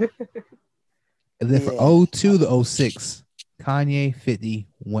 And then for 02 to 06, Kanye, 50.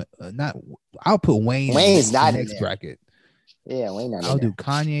 I'll put Wayne. Wayne's not in the in next there. bracket. Yeah, Wayne not. I'll do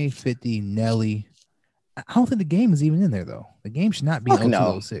Kanye, 50, Nelly. I don't think the game is even in there though. The game should not be 02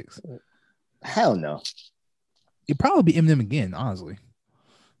 to 06. Hell no. It'd probably be Eminem again, honestly.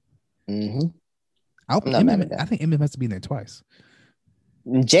 Mm-hmm. I think Eminem has to be in there twice.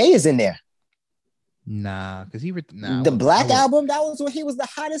 Jay is in there. Nah, because the Black Album, that was when he was the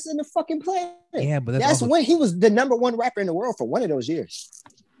hottest in the fucking planet. Yeah, but that's when he was the number one rapper in the world for one of those years.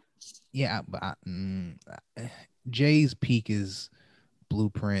 Yeah, but Jay's peak is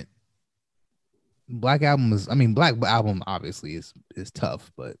Blueprint. Black Album obviously is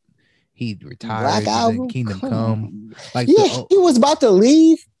tough, but he retired. Black Album, Kingdom Come. He was about to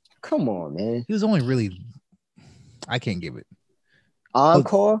leave. Come on, man. He was only really. I can't give it.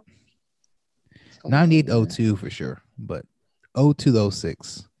 Encore. 98-02 for sure, but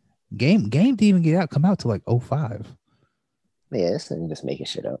 02-06. Game didn't even come out to like 05. Yeah, this is just making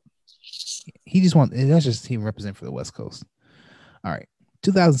shit up. That's just team represent for the West Coast. All right,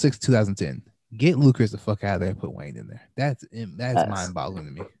 2006 2010. Get Lucas the fuck out of there and put Wayne in there. That's mind-boggling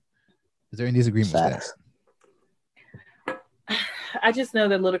to me. Is there any disagreement with that? I just know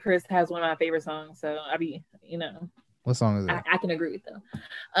that Ludacris has one of my favorite songs, so What song is that? I can agree with them.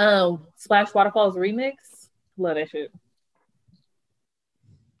 Splash Waterfalls remix. Love that shit.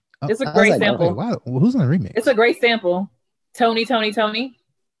 It's a great sample. Okay, wow. Who's on the remix? It's a great sample. Tony.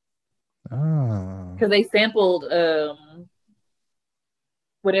 Oh. Because they sampled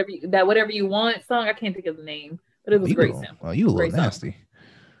whatever you want song. I can't think of the name, but it was a great sample. Oh, you a little nasty.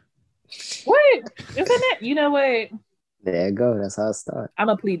 What? Isn't that? You know what? There you go. That's how it starts. I'm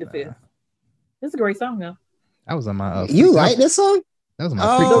gonna plead the fifth. It's a great song though. That was on my. You like this song? That was my.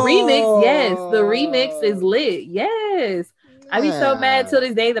 The remix, yes. The remix is lit. Yes. I be so mad till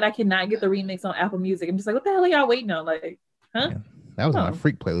this day that I cannot get the remix on Apple Music. I'm just like, what the hell are y'all waiting on? Like, huh? Yeah, that was on my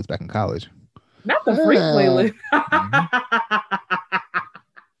freak playlist back in college. Not the freak playlist.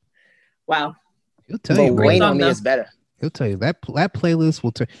 Wow. He'll tell you, Wayne on me is better. He'll tell you that playlist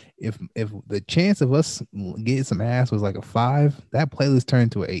will turn. If the chance of us getting some ass was like a 5, that playlist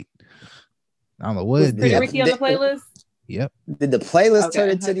turned to an 8. I don't know what it did. Ricky on the playlist. Yep. Did the playlist turn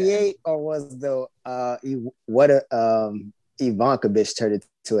it to the 8, or was the Ivanka bitch turned it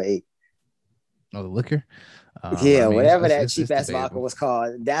to an 8? Oh, the liquor. Whatever that cheap ass vodka was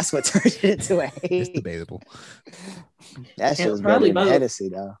called, that's what turned it into an 8. It's debatable. That shit was better than Hennessy,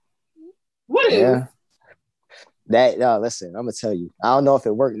 though. What is? Listen, I'm gonna tell you. I don't know if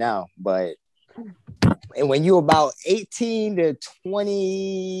it worked now, but when you about 18 to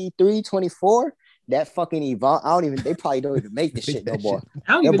 23, 24, that fucking Yvonne, they probably don't even make this shit no more.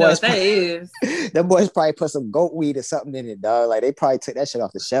 I don't even know what that is. Them boys probably put some goat weed or something in it, dog. Like they probably took that shit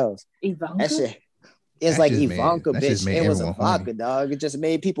off the shelves. Ivanka? That shit. It's like Ivanka, bitch. It was a vodka, dog. It just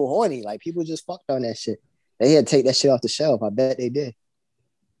made people horny. Like people just fucked on that shit. They had to take that shit off the shelf. I bet they did.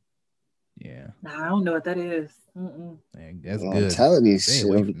 Yeah. Nah, I don't know what that is. Man, that's good. I'm telling you, stay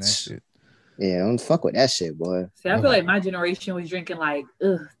away from that shit. Yeah, don't fuck with that shit, boy. See, I feel like my generation was drinking like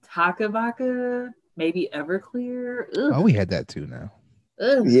Taka vodka, maybe Everclear. Oh, we had that too now.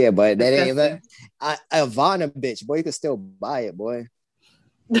 Yeah, but that ain't even Ivana, bitch. Boy, you can still buy it, boy.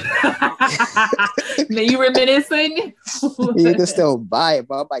 Now you reminiscing? You can still buy it,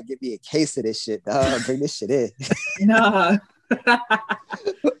 bro. I might give me a case of this shit, dog. Bring this shit in. Nah.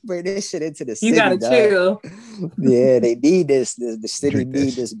 Bring this shit into the city. You gotta chill. Yeah, they need this. The city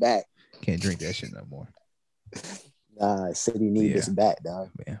need this back. Can't drink that shit no more. Nah, city need this back, dog.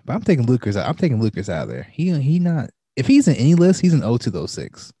 Yeah, but I'm taking Lucas out. I'm taking Lucas out of there. He not. If he's in any list, he's in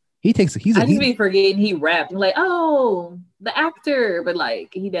 02-06. I just be forgetting he rapped. I'm like, oh, the actor, but like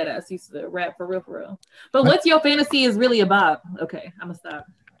he dead ass used to rap for real. But what's your fantasy is really about? Okay, I'm gonna stop.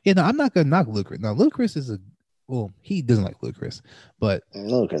 Yeah, no, I'm not gonna knock Lucas. Now, Lucas is he doesn't like Lucas, but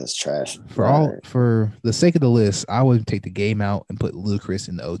Lucas is trash. For the sake of the list, I would take the game out and put Lucas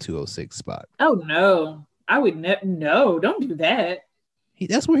in the 02-06 spot. Oh no, I would no, don't do that.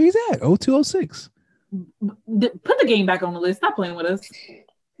 That's where he's at. 0206. Put the game back on the list. Stop playing with us.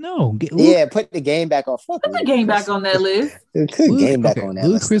 No, put the game back on. Put the game back on that list. Put the game back on that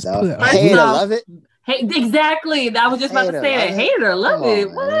list. Hate or love it. Hey, exactly. I was just about to say that. Hate or love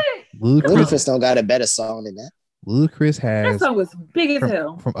it. What? Ludacris don't got a better song than that. Ludacris has. That song was big as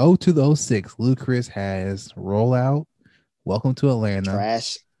hell. From 02 to 06, Ludacris has Rollout, Welcome to Atlanta.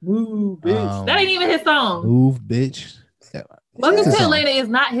 Trash. Woo, bitch. That ain't even his song. Move, bitch. Welcome to Atlanta is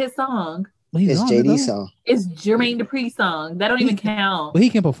not his song. It's JD's song. It's Jermaine Dupri's song. That don't even count. But he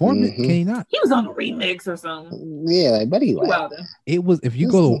can perform it, can he not? He was on a remix or something. Yeah, like, buddy. It was, if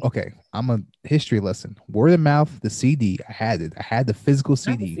you go, okay, I'm a history lesson. Word of Mouth, the CD, I had it. I had the physical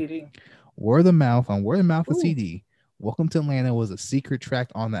CD. Word of Mouth, the CD. Welcome to Atlanta was a secret track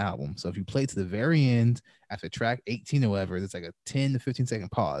on the album. So if you play to the very end, after track 18 or whatever, there's like a 10 to 15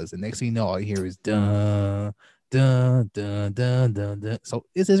 second pause. The next thing you know, all you hear is dun, dun, dun, dun, dun, dun. So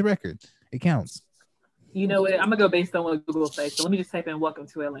it's his record. It counts. You know what? I'm gonna go based on what Google says. So let me just type in "Welcome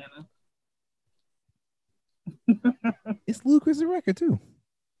to Atlanta." It's Ludacris' record too.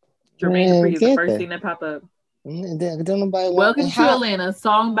 Jermaine Dupri is the first thing that popped up. Welcome to Atlanta,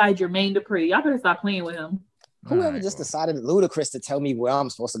 song by Jermaine Dupri. Y'all better stop playing with him. Whoever just decided Ludacris to tell me where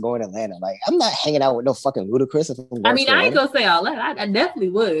I'm supposed to go in Atlanta. Like, I'm not hanging out with no fucking Ludacris. I mean, I ain't gonna say all that. I definitely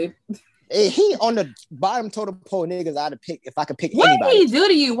would. He on the bottom totem pole niggas I'd pick if I could pick what anybody. What did he do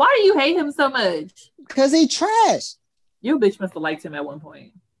to you? Why do you hate him so much? Because he trash. Your bitch must have liked him at one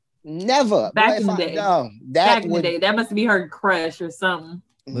point. Never. Back in the day. Back in the day. That must be her crush or something.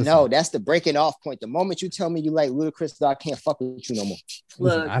 Listen. No, that's the breaking off point. The moment you tell me you like Ludacris, though, I can't fuck with you no more.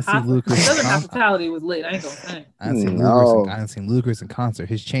 Look, I see Ludacris. Southern hospitality was lit. I ain't gonna say. I ain't seen Ludacris in concert.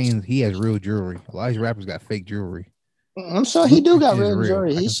 His chains, he has real jewelry. A lot of these rappers got fake jewelry. I'm sure he do got real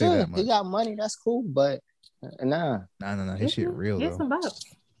jewelry. He should. He got money. That's cool. But nah. His shit real though. Some bops.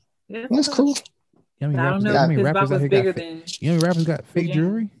 That's cool. I don't know. His bop was bigger than. You know, rappers got fake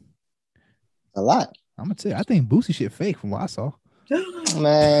jewelry. A lot. I'm gonna tell you. I think Boosie shit fake from what I saw.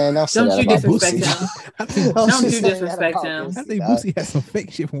 Man, don't you disrespect him. Don't you disrespect him. I think Boosie has some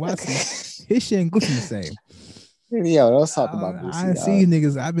fake shit from what I see. His shit and Goofy the same. Yo, let's talk about Boosie. I see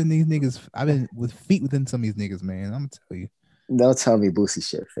niggas. I've been with feet within some of these niggas, man. I'm gonna tell you. Don't tell me Boosie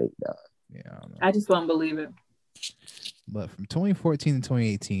shit fake, dog. Yeah, I just won't believe it. But from 2014 to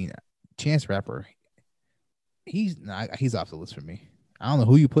 2018, Chance Rapper, he's off the list for me. I don't know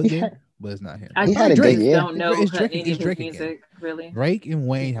who you put there, but it's not him. He had a good year. Don't know it's Drake music, again. really. Drake and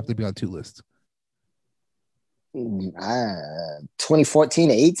Wayne have to be on two lists. 2014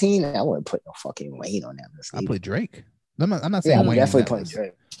 to 18, I wouldn't put no fucking Wayne on that list. I put Drake. I'm not saying Wayne. Definitely putting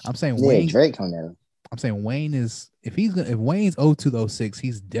Drake. I'm saying Wayne. Drake on that. I'm saying Wayne is if Wayne's 02 to 06,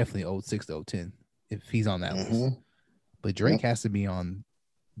 he's definitely 06 to 010 if he's on that list. But Drake has to be on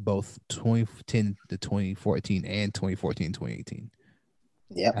both 2010 to 2014 and 2014 2018.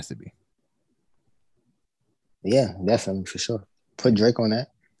 Yeah, has to be. Yeah, definitely for sure. Put Drake on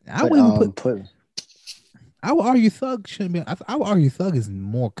that. I wouldn't put. I would argue Thug shouldn't be. I would argue Thug is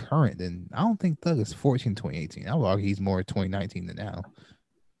more current than. I don't think Thug is 2018. I would argue he's more 2019 than now.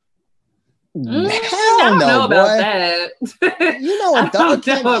 I don't know about that. You know what? I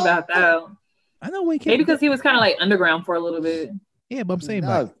don't know about that. I know when maybe because he was kind of like underground for a little bit. Yeah, but I'm saying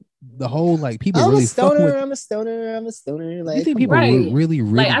like the whole like people I'm really a stoner. Like, you think people really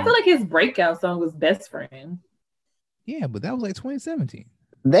like? I feel like his breakout song was "Best Friend." Yeah, but that was like 2017.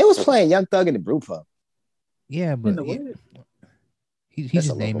 They was playing Young Thug in the Brew Pub. Yeah, but he's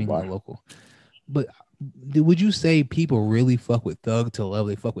just naming a local. But would you say people really fuck with Thug to the level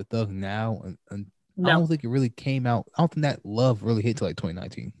they fuck with Thug now? And no. I don't think it really came out. I don't think that love really hit till like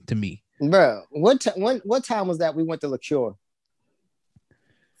 2019 to me. Bro, what time was that we went to Liqueur?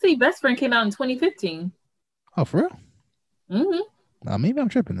 See, Best Friend came out in 2015. Oh, for real? Mm-hmm. Maybe I'm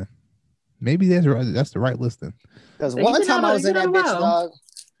tripping then. Maybe that's the right list then. Because one time I was in that bitch, dog,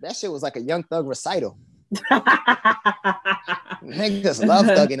 that shit was like a Young Thug recital. Niggas love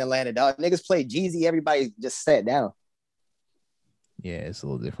Thug in Atlanta, dog. Niggas play Jeezy, everybody just sat down. Yeah, it's a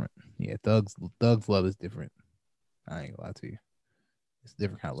little different. Yeah, Thug's love is different. I ain't gonna lie to you. It's a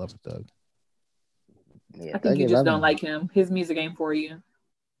different kind of love for Thug. Yeah, I think you just don't like him. His music ain't for you.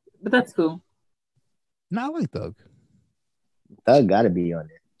 But that's cool. No, I like Thug. Thug gotta be on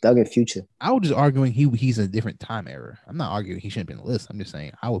there. Thug and Future. I was just arguing he's in a different time era. I'm not arguing he shouldn't be on the list. I'm just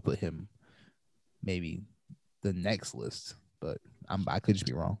saying I would put him maybe the next list, but I could just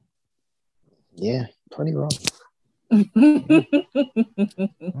be wrong. Yeah, pretty wrong. I'm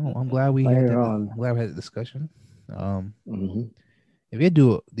glad we had the discussion. If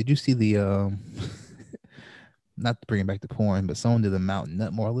you did you see the not to bring it back to porn, but someone did a Mount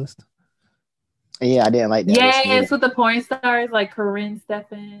Nuttmore list. Yeah, I didn't like that. Yes, with the porn stars like Corinne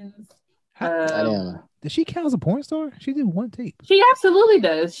Steffens. Does she count as a porn star? She did one tape. She absolutely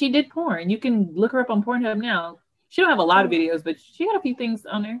does. She did porn. You can look her up on Pornhub now. She don't have a lot of videos, but she got a few things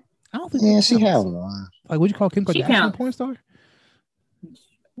on there. I don't think. Yeah, she has a lot. Like, would you call Kim Kardashian a porn star?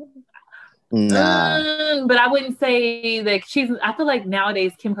 Nah, but I wouldn't say that she's. I feel like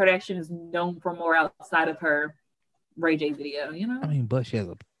nowadays Kim Kardashian is known for more outside of her Ray J video. You know. I mean, but she has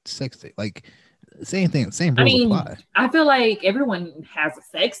a sex tape. Like, same thing. Same rules apply. I feel like everyone has a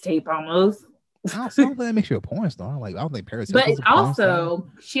sex tape almost. I don't think that makes you a porn star. Like, I don't think Paris. But also,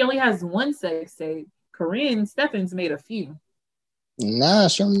 she only has one sex tape. Corinne Steffens made a few. Nah,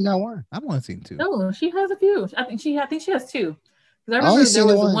 she only got one. I've only seen two. No, she has a few. I think she has two. Because I remember there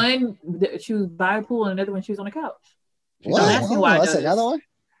was one that she was by a pool and another one she was on the couch. What? That's another one?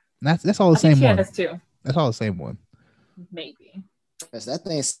 That's all the same one. She has two. That's all the same one. Maybe. Cause that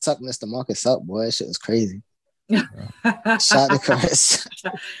thing sucked Mr. Marcus up, boy. That shit was crazy. Shout to Chris.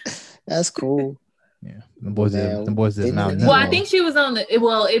 That's cool. Yeah, the boys did Mount Nuttmore. Well, I think she was on the.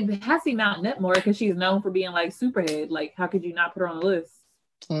 Well, it has to be Mount Nuttmore because she's known for being like superhead. Like, how could you not put her on the list?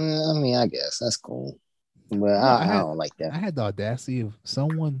 I mean, I guess that's cool, but I don't like that. I had the audacity of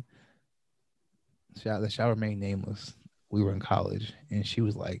someone. Shall remain nameless. We were in college, and she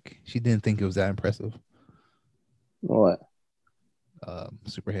was like, she didn't think it was that impressive. What?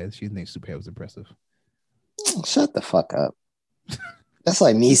 Superhead. She didn't think Superhead was impressive. Shut the fuck up. That's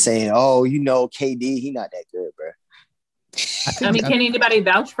like me saying, "Oh, you know, KD, he not that good, bro." I mean, can anybody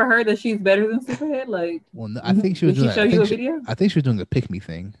vouch for her that she's better than Superhead? Like, well, no, I think she was. Did she show you a video? I think she was doing a pick me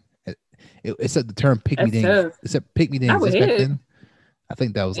thing. It said the term pick me thing. It said pick me thing. I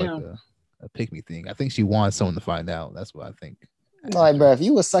think that was like a pick me thing. I think she wanted someone to find out. That's what I think. Like, bro, if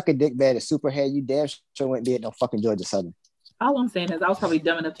you was suck a dick bad at Superhead, you damn sure wouldn't be at no fucking Georgia Southern. All I'm saying is I was probably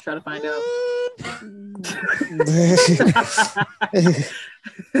dumb enough to try to find out.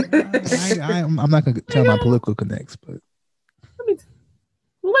 I'm not gonna tell my political connects, but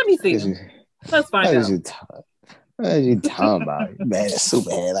let me see. Let's find out. What are you talking about? Man,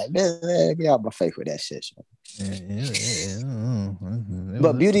 Superhead, like, man, get out my face with that shit.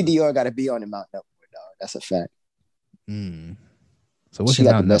 But Beauty Dior got to be on the Mount Nuttmore, dog. That's a fact. So what's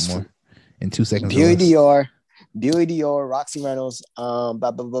your Mount Nuttmore in 2 seconds? Beauty Dior, Roxy Reynolds,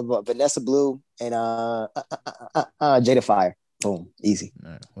 Vanessa Blue, and Jada Fire. Boom, easy.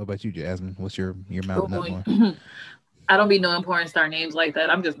 All right. What about you, Jasmine? What's your Mount Nuttmore? I don't be knowing porn star names like that.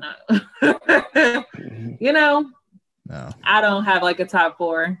 I'm just not. You know. No. I don't have like a top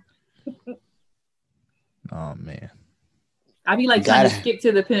 4. Oh man. I be like trying to skip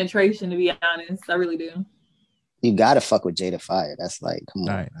to the penetration, to be honest. I really do. You gotta fuck with Jada Fire. That's like, come on.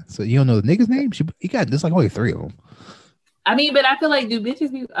 All right. So you don't know the nigga's name? There's like only 3 of them. I mean, but I feel like, do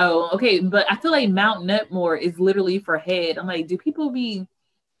bitches be? Oh, okay. But I feel like Mount Nuttmore is literally for head. I'm like, do people be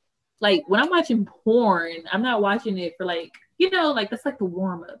like, when I'm watching porn, I'm not watching it for like, you know, like that's like the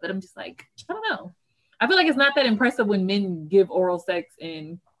warm up. But I'm just like, I don't know. I feel like it's not that impressive when men give oral sex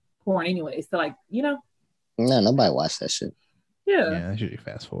in porn anyway. So like, you know. No, nobody watch that shit. Yeah. Yeah, that's usually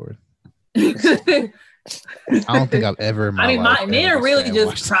fast forward. I don't think I've ever in my life. Men are really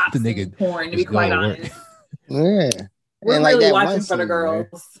just props in porn, to be quite honest. Yeah. We're like really watching for the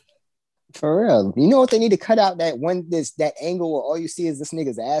girls. Man. For real. You know what they need to cut out? That angle where all you see is this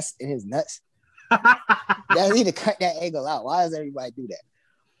nigga's ass and his nuts. They need to cut that angle out. Why does everybody do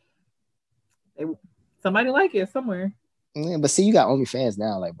that? Somebody like it somewhere. Yeah, but see, you got OnlyFans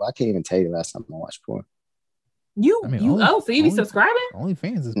now. Like, I can't even tell you the last time I watched porn. So you be subscribing?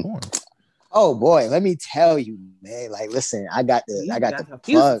 OnlyFans is porn. Oh boy, let me tell you, man. Like, listen, I got the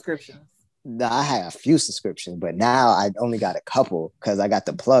plug. Subscriptions. No, I had a few subscriptions, but now I only got a couple because I got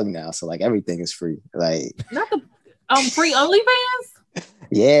the plug now. So like everything is free. Like, not the free OnlyFans.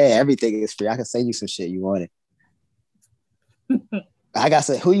 Yeah, everything is free. I can send you some shit you wanted. I got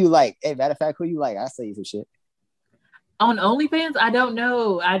some. Who you like? Hey, matter of fact, who you like? I'll send you some shit. On OnlyFans, I don't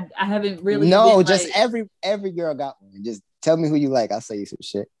know. I haven't really. No, just like... every girl got one. Just tell me who you like. I'll send you some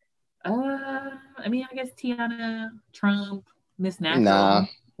shit. I mean, I guess Tiana, Trump, Miss Natural. No.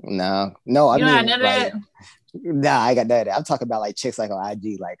 I mean, none of that. Nah, I got none of that. I'm talking about like chicks like on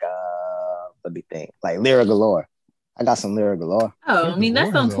IG, like let me think, like Lyra Galore. I got some Lyra Galore. Oh, I mean,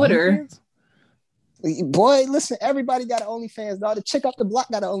 that's on Twitter. Boy, listen, everybody got an OnlyFans, dog. The chick up the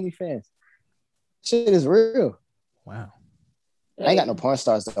block got an OnlyFans. Shit is real. Wow. I ain't got no porn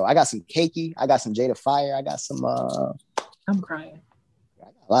stars though. I got some Cakey. I got some Jada Fire. I got some. I'm crying. I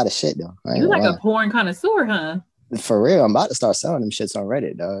got a lot of shit though. You like a porn connoisseur, huh? For real, I'm about to start selling them shits on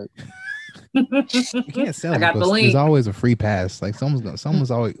Reddit, dog. You can't sell I them got the because link. there's always a free pass. Like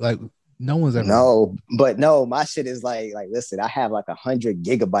someone's always like no one's ever. No, my shit is like listen, I have like 100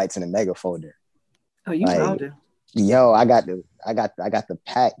 gigabytes in a mega folder. Oh, you like, yo, I got the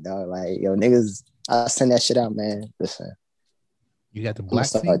pack, dog. Like, yo, niggas, I'll send that shit out, man. Listen. You got the black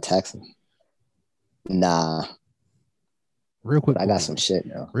seat? Start taxing. Nah. Real quick. I got some shit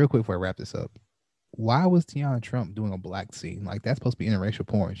though. Real quick before I wrap this up. Why was Tiana Trump doing a black scene? Like, that's supposed to be interracial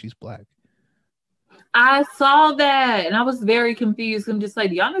porn. She's black. I saw that and I was very confused. I'm just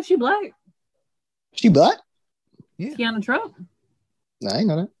like, y'all know she black? She black? Yeah. Tiana Trump? Nah, I ain't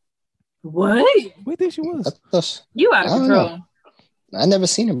know that. What? We think she was. You out of control. I never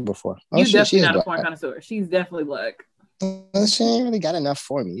seen her before. You definitely not a porn connoisseur. She's definitely black. She ain't really got enough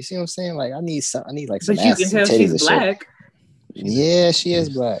for me. You see what I'm saying? Like, I need like some. But you can tell she's black. Yeah, she is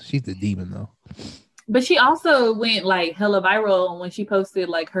black. She's the demon though. But she also went like hella viral when she posted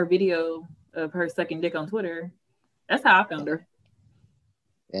like her video of her sucking dick on Twitter. That's how I found her.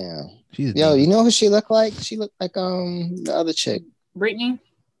 Yeah. Yo, you know who she looked like? She looked like the other chick. Brittany?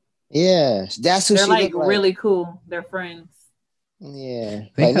 Yeah. That's who They're she looked like. Really cool. They're friends. Yeah.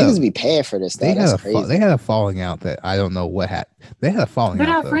 Like niggas be paying for this stuff. That's crazy. They had a falling out that I don't know what happened. They had a falling out.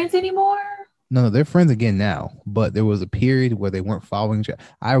 They're not friends anymore? No, they're friends again now. But there was a period where they weren't following each other.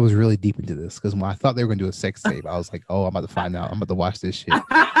 I was really deep into this because when I thought they were going to do a sex tape, I was like, oh, I'm about to find out. I'm about to watch this shit.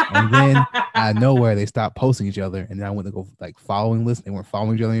 And then out of nowhere, they stopped posting each other. And then I went to go like following list. They weren't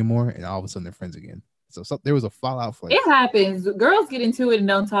following each other anymore. And all of a sudden, they're friends again. So there was a fallout. For it happens. Girls get into it and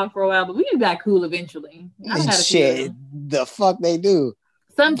don't talk for a while, but we got cool eventually. Shit, the fuck they do.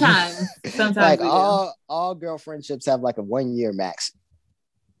 Sometimes like all girl friendships have like a 1 year max.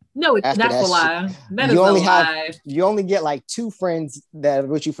 No, that's a lie. That is a lie. You only get like 2 friends that are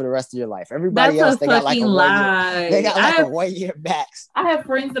with you for the rest of your life. Everybody else, they got like a lie. 1 year. They got like a 1 year max. I have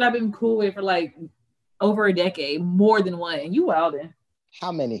friends that I've been cool with for like over a decade, more than one. You wildin'.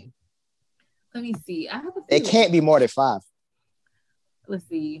 How many? Let me see. I have a few. It can't be more than 5. Let's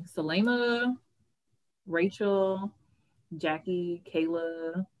see. Salema, Rachel, Jackie,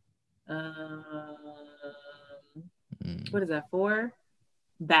 Kayla. What is that? 4?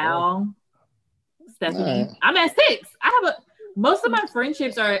 Val, Stephanie. Right. I'm at 6. Most of my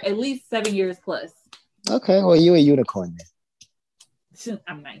friendships are at least 7 years plus. Okay, well, you a unicorn then.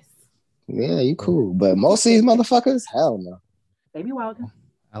 I'm nice. Yeah, you cool. But most of these motherfuckers, hell no. They be wild.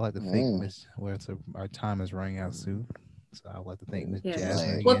 I like to think our time is running out soon. So I'd like to thank Miss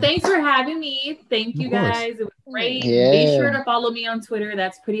Jasmine. Well, thanks for having me. Thank you guys. It was great. Yeah. Be sure to follow me on Twitter.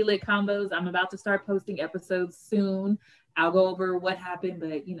 That's Pretty Lit Convos. I'm about to start posting episodes soon. I'll go over what happened,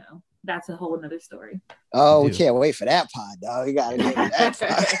 but that's a whole nother story. Oh, we can't wait for that pod, dog. We gotta get that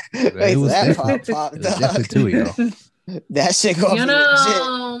pod. Wait for that pod, dog. Definitely too, yo. That shit gonna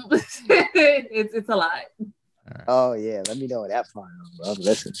be legit. It's a lot. Right. Oh yeah, let me know what that pod is, bro.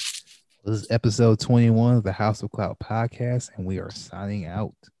 Listen. This is episode 21 of the House of Clout podcast, and we are signing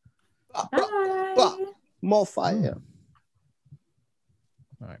out. Bye. More fire.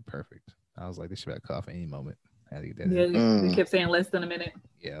 All right, perfect. I was like, this should be a cough any moment. I had to get that in. You kept saying less than a minute.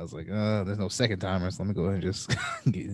 Yeah, I was like, there's no second timer, so let me go ahead and just get